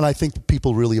 Yeah, and I think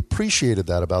people really appreciated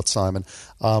that about Simon.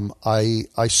 I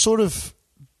sort of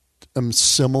am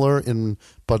similar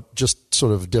but just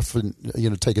sort of different.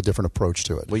 Take a different approach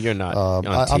to it. Well, you're not.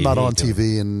 I'm not on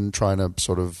TV and trying to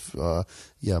sort of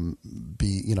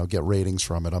get ratings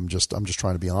from it. I'm just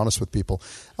trying to be honest with people.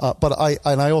 But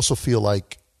I also feel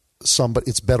like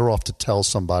it's better off to tell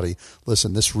somebody,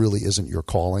 listen, this really isn't your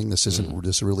calling.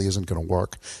 This really isn't going to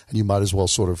work, and you might as well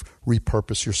sort of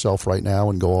repurpose yourself right now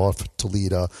and go off to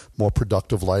lead a more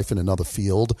productive life in another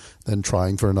field than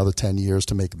trying for another 10 years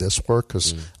to make this work.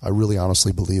 Because I really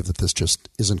honestly believe that this just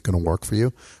isn't going to work for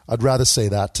you. I'd rather say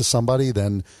that to somebody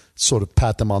than sort of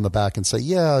pat them on the back and say,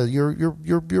 yeah,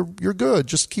 you're good.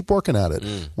 Just keep working at it.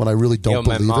 When I really don't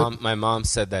believe it. My mom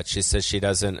said that. She says she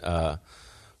doesn't.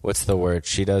 What's the word?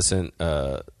 She doesn't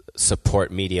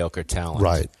support mediocre talent.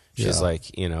 Right. She's like,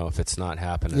 if it's not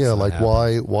happening. Yeah, it's not like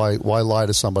happening. why lie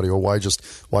to somebody, or why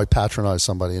patronize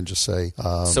somebody and just say.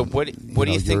 So what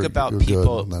do you think about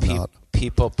people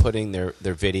putting their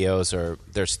videos or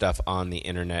their stuff on the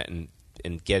internet and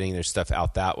getting their stuff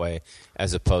out that way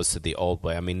as opposed to the old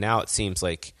way? I mean, now it seems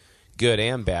like good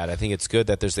and bad. I think it's good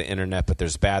that there's the internet, but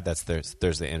there's bad that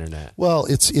there's the internet. Well,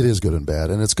 it is good and bad,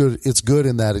 and it's good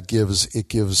in that it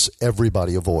gives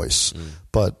everybody a voice.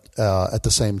 But at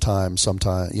the same time,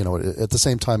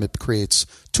 it creates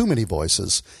too many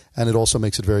voices, and it also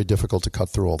makes it very difficult to cut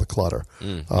through all the clutter.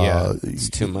 It's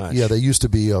too much. Yeah, there used to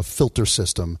be a filter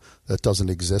system that doesn't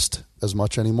exist as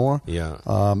much anymore. Yeah,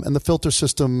 and the filter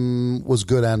system was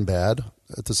good and bad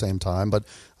at the same time, but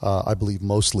I believe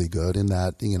mostly good in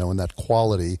that in that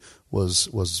quality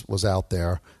was out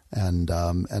there. And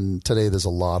today there's a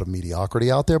lot of mediocrity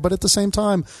out there, but at the same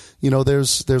time,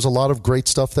 there's a lot of great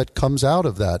stuff that comes out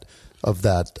of that of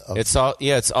that. It's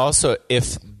also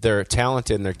if they're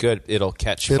talented and they're good, it'll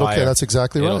catch fire. That's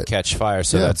exactly right. It'll catch fire,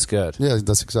 so that's good. Yeah,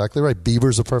 that's exactly right.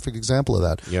 Bieber's a perfect example of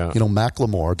that. Yeah.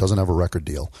 Macklemore doesn't have a record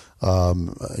deal.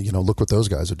 Look what those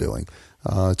guys are doing.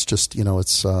 It's just,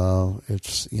 it's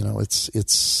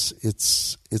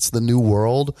the new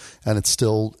world,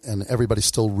 and everybody's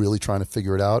still really trying to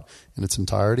figure it out in its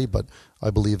entirety. But I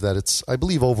believe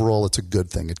overall it's a good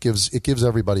thing. It gives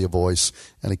everybody a voice,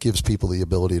 and it gives people the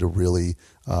ability to really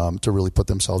put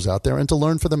themselves out there and to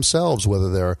learn for themselves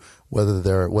whether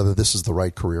this is the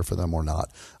right career for them or not,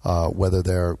 whether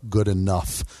they're good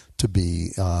enough to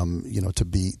be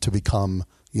to become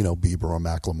Bieber or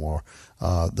Macklemore.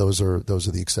 Those are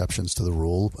the exceptions to the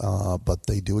rule, but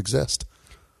they do exist.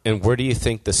 And where do you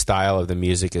think the style of the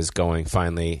music is going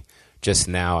finally just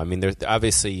now? I mean, there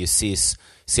obviously you see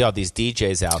all these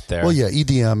DJs out there. Well, yeah,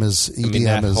 EDM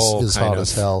is hot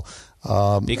as hell.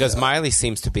 Because Miley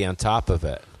seems to be on top of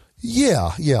it.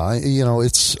 Yeah.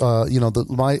 It's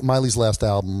Miley's last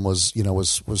album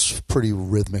was pretty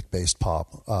rhythmic based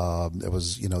pop. There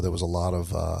was a lot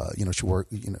of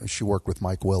she worked with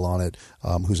Mike Will on it,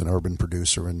 who's an urban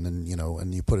producer, and then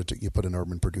and you put an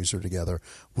urban producer together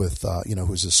with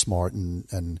who's as smart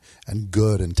and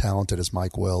good and talented as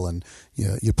Mike Will, and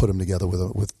you put him together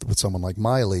with someone like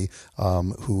Miley,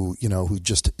 who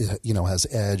just has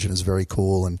edge and is very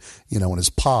cool and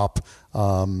is pop.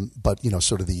 But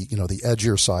sort of the the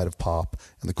edgier side of pop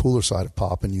and the cooler side of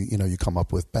pop, and you come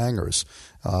up with Bangers,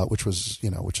 which is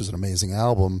an amazing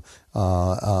album.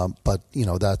 But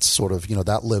that's sort of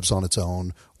that lives on its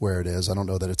own where it is. I don't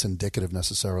know that it's indicative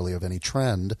necessarily of any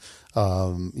trend.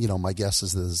 My guess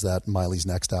is that Miley's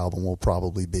next album will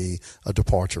probably be a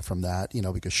departure from that.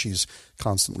 Because she's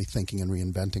constantly thinking and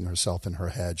reinventing herself in her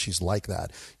head. She's like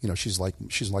that. She's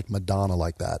like Madonna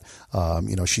like that.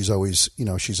 She's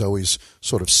always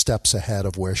sort of steps ahead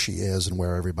of where she is and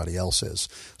where everybody else is.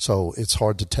 So it's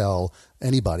hard to tell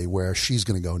anybody where she's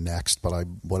going to go next, but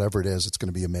whatever it is, it's going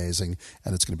to be amazing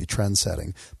and it's going to be trend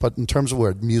setting. But in terms of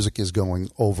where music is going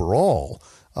overall,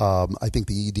 I think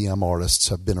the EDM artists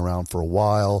have been around for a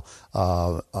while.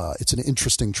 It's an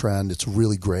interesting trend. It's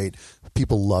really great.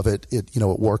 People love it. It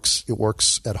works. It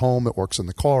works at home. It works in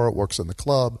the car. It works in the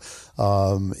club.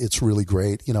 It's really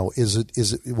great. Will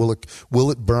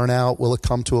it burn out? Will it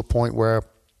come to a point where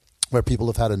people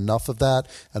have had enough of that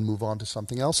and move on to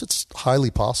something else? It's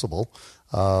highly possible.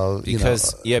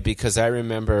 Because I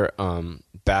remember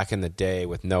back in the day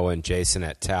with Noah and Jason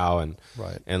at Tao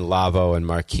and Lavo and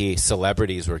Marquis,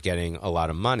 celebrities were getting a lot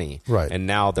of money. Right. And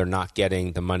now they're not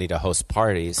getting the money to host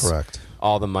parties. Correct.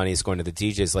 All the money is going to the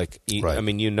DJs. I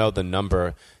mean, the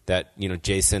number that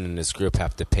Jason and his group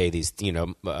have to pay these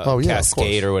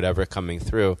Cascade or whatever coming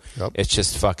through. Yep. It's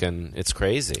just fucking, it's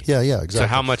crazy. Yeah, exactly. So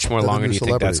how much more longer do you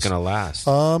think that's going to last?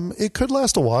 It could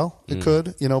last a while. It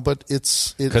could, but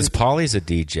it's because Paulie's a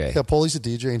DJ. Yeah, Paulie's a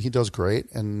DJ and he does great,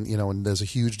 and and there's a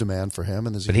huge demand for him.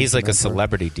 And he's like a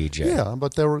celebrity DJ. Yeah,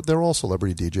 but they're all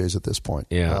celebrity DJs at this point.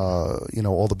 Yeah,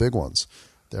 all the big ones.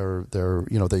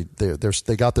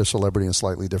 They got their celebrity in a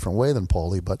slightly different way than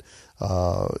Paulie, but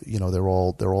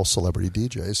they're all celebrity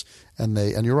DJs,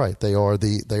 and you're right, they are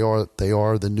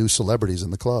the new celebrities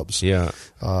in the clubs. Yeah,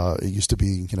 it used to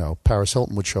be Paris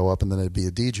Hilton would show up and then it'd be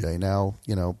a DJ. Now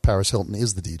Paris Hilton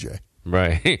is the DJ.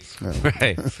 Right,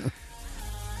 right.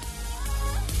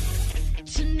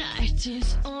 Tonight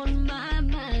is on my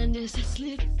mind as I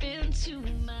slip into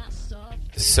my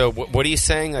soft. So what are you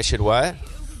saying? I should what?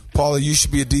 Paulie, you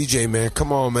should be a DJ, man.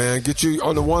 Come on, man. Get you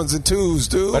on the ones and twos,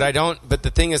 dude. But the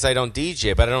thing is, I don't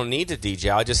DJ, but I don't need to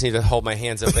DJ. I just need to hold my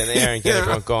hands up in the air and get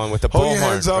everyone going with the bullhorn. Hold your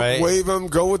hands up, right? wave them,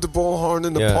 go with the bullhorn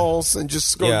and the pulse, and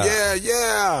just go,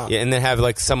 yeah. And then have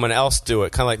someone else do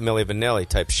it, kind of like Milli Vanilli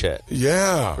type shit.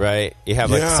 Yeah. Right? You have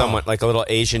someone, like a little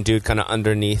Asian dude kind of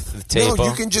underneath the table. No,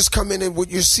 you can just come in and with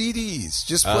your CDs.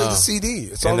 Just play the CD.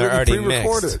 It's already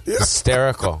pre-recorded. Yeah.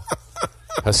 Hysterical.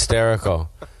 Hysterical.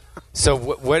 So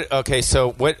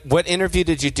what interview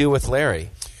did you do with Larry?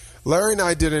 Larry and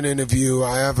I did an interview.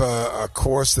 I have a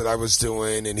course that I was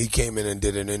doing, and he came in and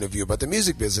did an interview about the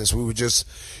music business. We were just,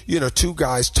 two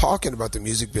guys talking about the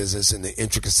music business and the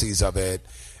intricacies of it,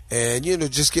 and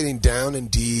just getting down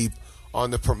and deep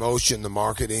on the promotion, the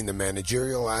marketing, the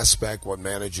managerial aspect, what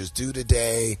managers do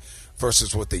today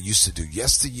versus what they used to do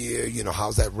yesteryear.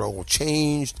 How's that role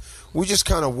changed? We just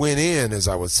kind of went in, as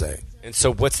I would say. And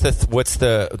so is it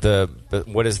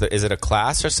a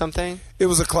class or something? It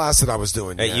was a class that I was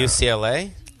doing at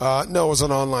UCLA. No, it was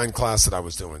an online class that I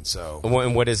was doing. So,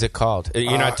 and what is it called?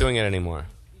 You're not doing it anymore.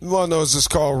 Well, no, it's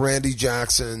just called Randy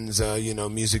Jackson's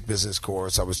music business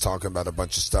course. I was talking about a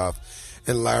bunch of stuff.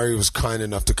 and Larry was kind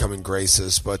enough to come and grace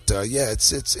us. But yeah,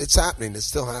 it's happening. It's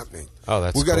still happening. Oh,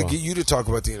 that's we got to cool. get you to talk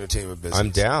about the entertainment business.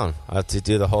 I'm down. I'll have to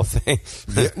do the whole thing.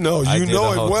 Yeah, no, I you do know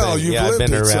the it whole well. thing. You've I've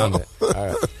lived been it, around so. it. All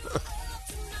right.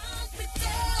 Knock me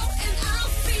down and I'll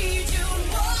feed you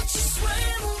and watch you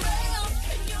swim around.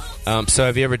 And you'll So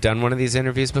have you ever done one of these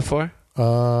interviews before?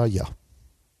 Yeah.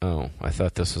 Oh, I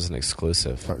thought this was an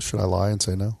exclusive. Should I lie and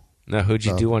say no? No, who'd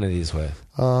you do one of these with?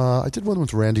 I did one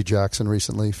with Randy Jackson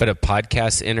recently. But a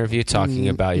podcast interview talking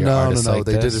about your no, artists no. like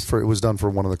They this? did it for. It was done for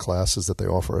one of the classes that they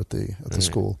offer at the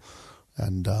school,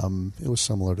 and it was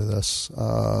similar to this.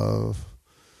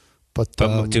 But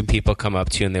do people come up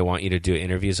to you and they want you to do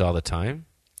interviews all the time?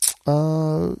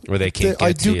 Or they can't I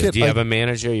get do to you? get- Do you I- have a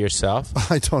manager yourself?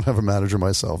 I don't have a manager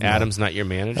myself. no. Adam's not your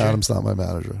manager? Adam's not my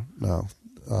manager. No,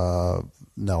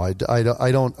 no. I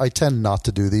don't. I tend not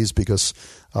to do these because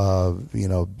You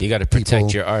got to protect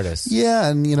people- your artists. Yeah,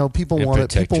 and people And want it.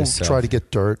 protect People yourself. try to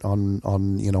get dirt on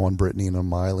on Brittany and on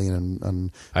Miley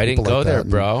and I didn't people go like there, that.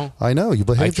 And bro. I know you I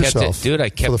behaved kept yourself, it, dude. I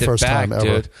kept for the it first back, time ever.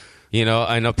 dude.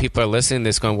 I know people are listening to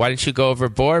this going, why didn't you go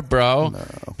overboard, bro? No.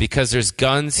 Because there's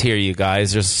guns here, you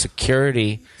guys. There's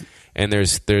security, and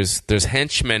there's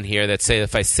henchmen here that say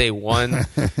if I say one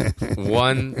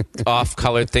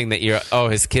off-colored thing that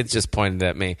his kids just pointed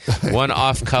at me. One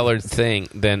off-colored thing,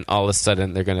 then all of a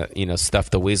sudden they're gonna stuff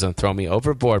the weasel and throw me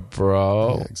overboard,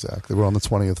 bro. Yeah, exactly. We're on the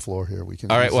 20th floor here. We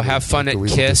can. All right, well, easily have fun make at the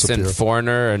weasel Kiss and disappear.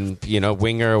 Foreigner and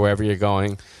Winger, wherever you're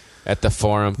going. At the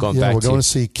Forum, going Yeah, back we're to going to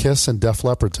see Kiss and Def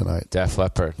Leppard tonight. Def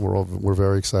Leppard. We're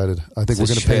very excited. I think It's a we're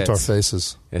going to paint our schwitz.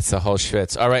 faces. It's a whole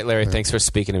schwitz. All right, Larry, thanks for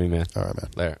speaking to me, man. All right, man.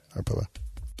 Larry. All right, bye-bye.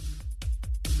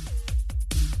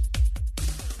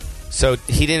 So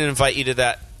he didn't invite you to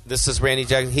that. This is Randy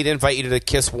Jackson. He didn't invite you to the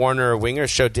Kiss, Warner, or Winger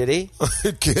show, did he?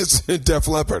 Kiss and Def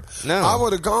Leppard. No. I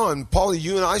would have gone. Paulie,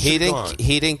 you and I He should have gone. didn't.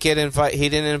 He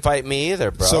didn't invite me either,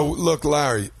 bro. So look,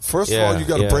 Larry. First of Yeah, all, you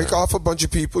got to yeah. break off a bunch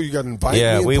of people. You got to invite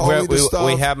yeah, me and we Paulie to stuff.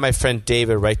 we have my friend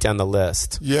David write down the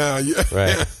list. Yeah.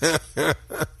 Right.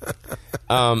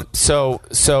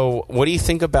 So what do you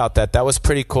think about that? That was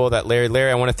pretty cool. That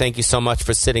Larry, I want to thank you so much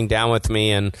for sitting down with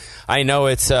me. And I know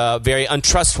it's very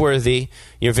untrustworthy.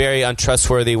 You're very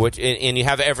untrustworthy, and you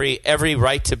have every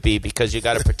right to be because you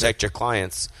got to protect your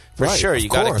clients for Right, sure. of You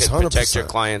got course, to protect 100%. your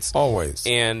clients Always.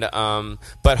 And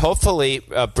but hopefully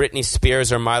Britney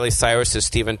Spears or Miley Cyrus or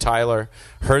Steven Tyler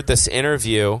heard this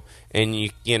interview and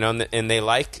and they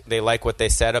like what they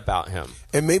said about him.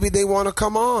 And maybe they want to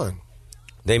come on.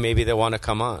 They want to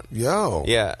come on. Yo.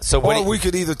 Yeah. So what? Or we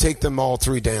could either take them all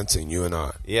three dancing, you and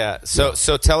I. Yeah. So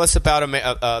tell us about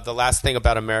the last thing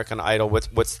about American Idol.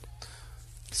 What's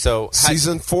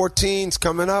Season 14's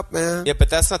coming up, man. Yeah, but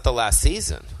that's not the last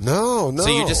season. No. So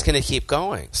you're just going to keep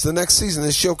going. It's the next season.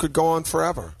 This show could go on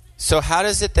forever. So how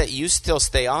does it that you still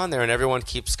stay on there and everyone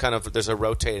keeps there's a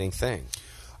rotating thing?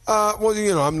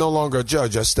 Well, I'm no longer a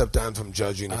judge. I stepped down from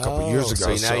judging a couple years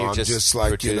ago. so now you're I'm just like,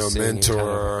 producing, mentor, kind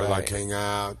of, right. like hang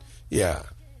out. Yeah.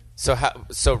 So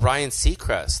Ryan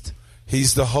Seacrest,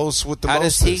 He's the host with the how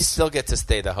mostest. does he still get to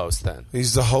stay the host then?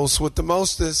 He's the host with the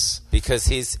mostest. Because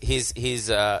he's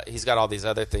got all these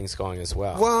other things going as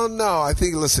well. Well, no, I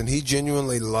think, listen, he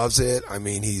genuinely loves it. I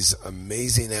mean, he's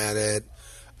amazing at it.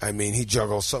 I mean, he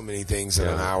juggles so many things in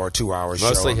an hour, 2 hour show.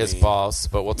 Mostly I his mean, balls,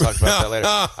 but we'll talk about that later.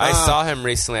 I saw him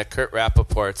recently at Kurt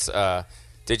Rappaport's.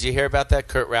 Did you hear about that?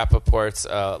 Kurt Rappaport's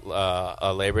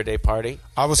Labor Day party?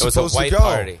 I was It was supposed a white to go.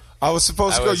 party. I was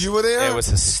supposed to go. You were there? It was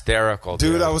hysterical,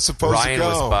 Dude, I was supposed to Ryan go.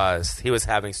 was buzzed. He was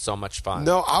having so much fun.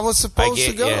 No, I was supposed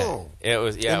to go. Yeah, it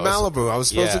was. Yeah, in it was, Malibu. I was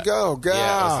supposed to go.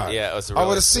 God. Yeah, it was. I Really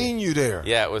would have sweet. seen you there.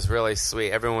 Yeah, it was really sweet.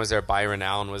 Everyone was there. Byron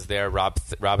Allen was there.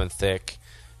 Robin Thicke,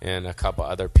 and a couple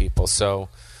other people. So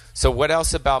what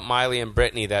else about Miley and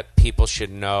Britney that people should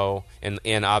know, and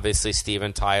obviously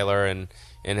Steven Tyler and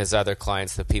his other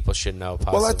clients that people should know?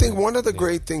 Possibly? Well, I think one of the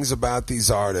great things about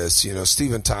these artists,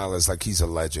 Steven Tyler's like he's a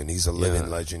legend. He's a living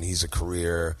legend. He's a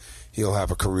career. He'll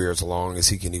have a career as long as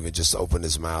he can even just open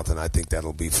his mouth, and I think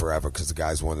that'll be forever because the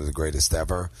guy's one of the greatest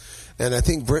ever. And I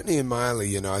think Britney and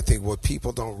Miley, I think what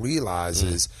people don't realize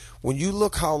is when you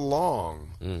look how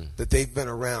long that they've been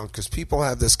around, because people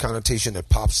have this connotation that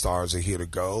pop stars are here to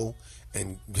go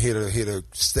and here to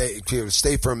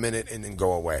stay for a minute and then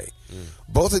go away.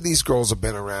 Both of these girls have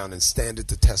been around and stand at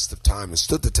the test of time and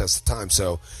stood the test of time,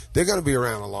 so they're going to be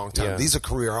around a long time. Yeah. These are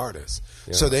career artists.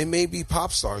 Yeah. So they may be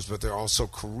pop stars, but they're also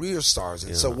career stars.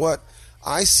 And so what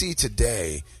I see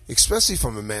today, especially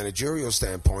from a managerial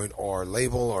standpoint or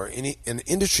label or an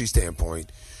industry standpoint,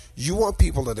 you want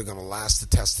people that are going to last the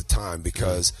test of time,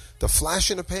 because the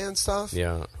flash in the pan stuff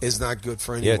is not good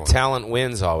for anyone. Yeah, talent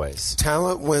wins always.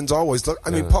 Talent wins always. Look, I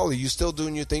mean, Paulie, you still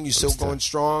doing your thing? You still going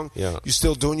strong? Yeah. You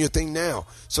still doing your thing now?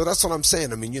 So that's what I'm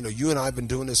saying. I mean, you and I have been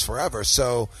doing this forever.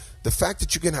 So the fact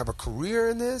that you can have a career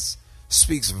in this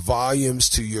speaks volumes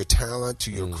to your talent,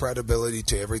 to your credibility,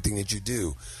 to everything that you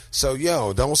do. So,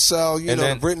 don't sell,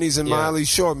 Britney's and Miley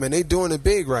short, man. They doing it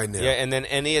big right now. Yeah, and then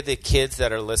any of the kids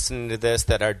that are listening to this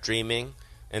that are dreaming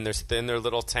and they're in their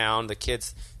little town, the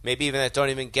kids maybe even that don't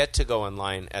even get to go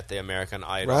online at the American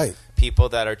Idol. Right. People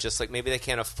that are just like, maybe they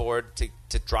can't afford to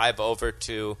drive over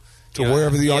to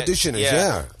wherever the audition is.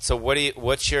 Yeah. So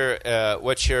what's your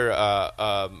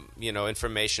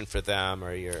information for them,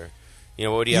 or your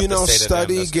what do you have to say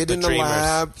study, to them? get in the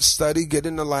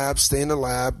lab, stay in the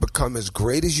lab, become as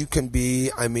great as you can be.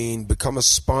 I mean, become a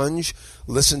sponge.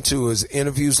 Listen to his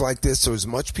interviews like this, so as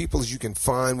much people as you can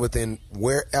find within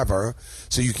wherever,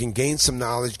 so you can gain some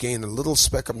knowledge, gain a little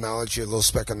speck of knowledge here, a little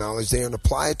speck of knowledge there, and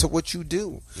apply it to what you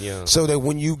do. Yeah. So that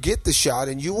when you get the shot,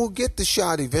 and you will get the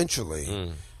shot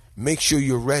eventually, make sure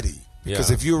you're ready. Because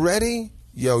if you're ready,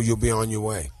 you'll be on your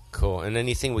way. Cool. And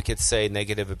anything we could say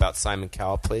negative about Simon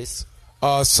Cowell, please?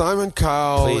 Simon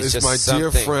Cowell is my dear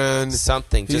friend.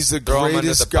 He's the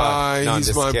greatest guy. No,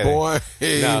 he's my kidding. boy.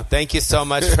 No, thank you so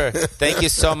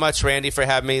much Randy, for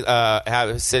having me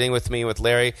sitting with me with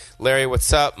Larry. Larry,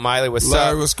 what's up? Miley, what's up?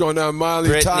 Larry, what's going on? Miley,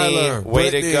 Brittany, Tyler,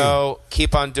 way Brittany. to go.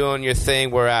 Keep on doing your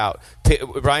thing. We're out.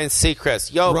 Ryan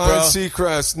Seacrest. Yo, Ryan bro.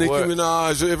 Seacrest, Nicki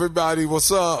Minaj, everybody, what's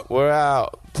up? We're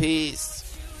out. Peace.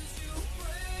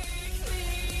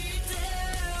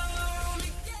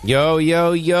 Yo,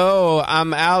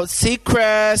 I'm out,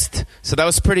 Seacrest. So that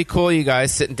was pretty cool, you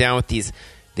guys, sitting down with these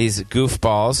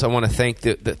goofballs. I want to thank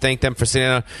them for sitting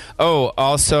down. Oh,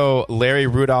 also, Larry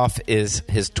Rudolph is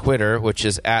his Twitter, which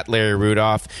is at Larry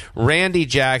Rudolph. Randy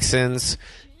Jackson's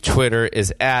Twitter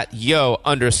is at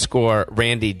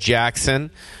 @yo_Randy Jackson.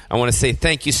 I want to say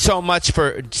thank you so much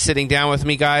for sitting down with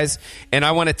me, guys. And I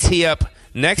want to tee up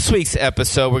next week's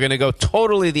episode. We're going to go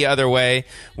totally the other way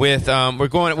with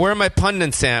where are my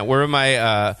pundits at? Where are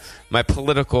my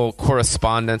political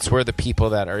correspondents? Where are the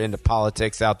people that are into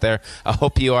politics out there? I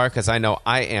hope you are, because I know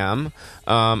I am.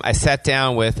 I sat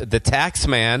down with the tax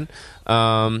man.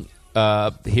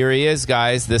 Here he is,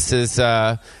 guys. This is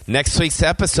next week's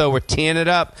episode. We're teeing it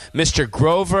up. Mr.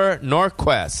 Grover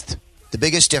Norquist. The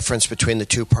biggest difference between the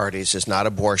two parties is not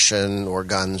abortion or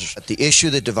guns. The issue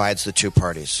that divides the two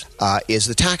parties is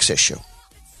the tax issue.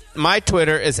 My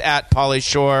Twitter is at Pauly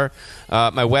Shore.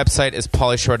 My website is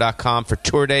paulyshore.com for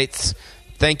tour dates.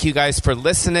 Thank you guys for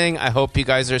listening. I hope you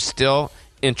guys are still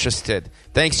interested.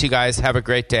 Thanks, you guys. Have a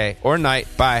great day or night.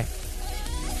 Bye.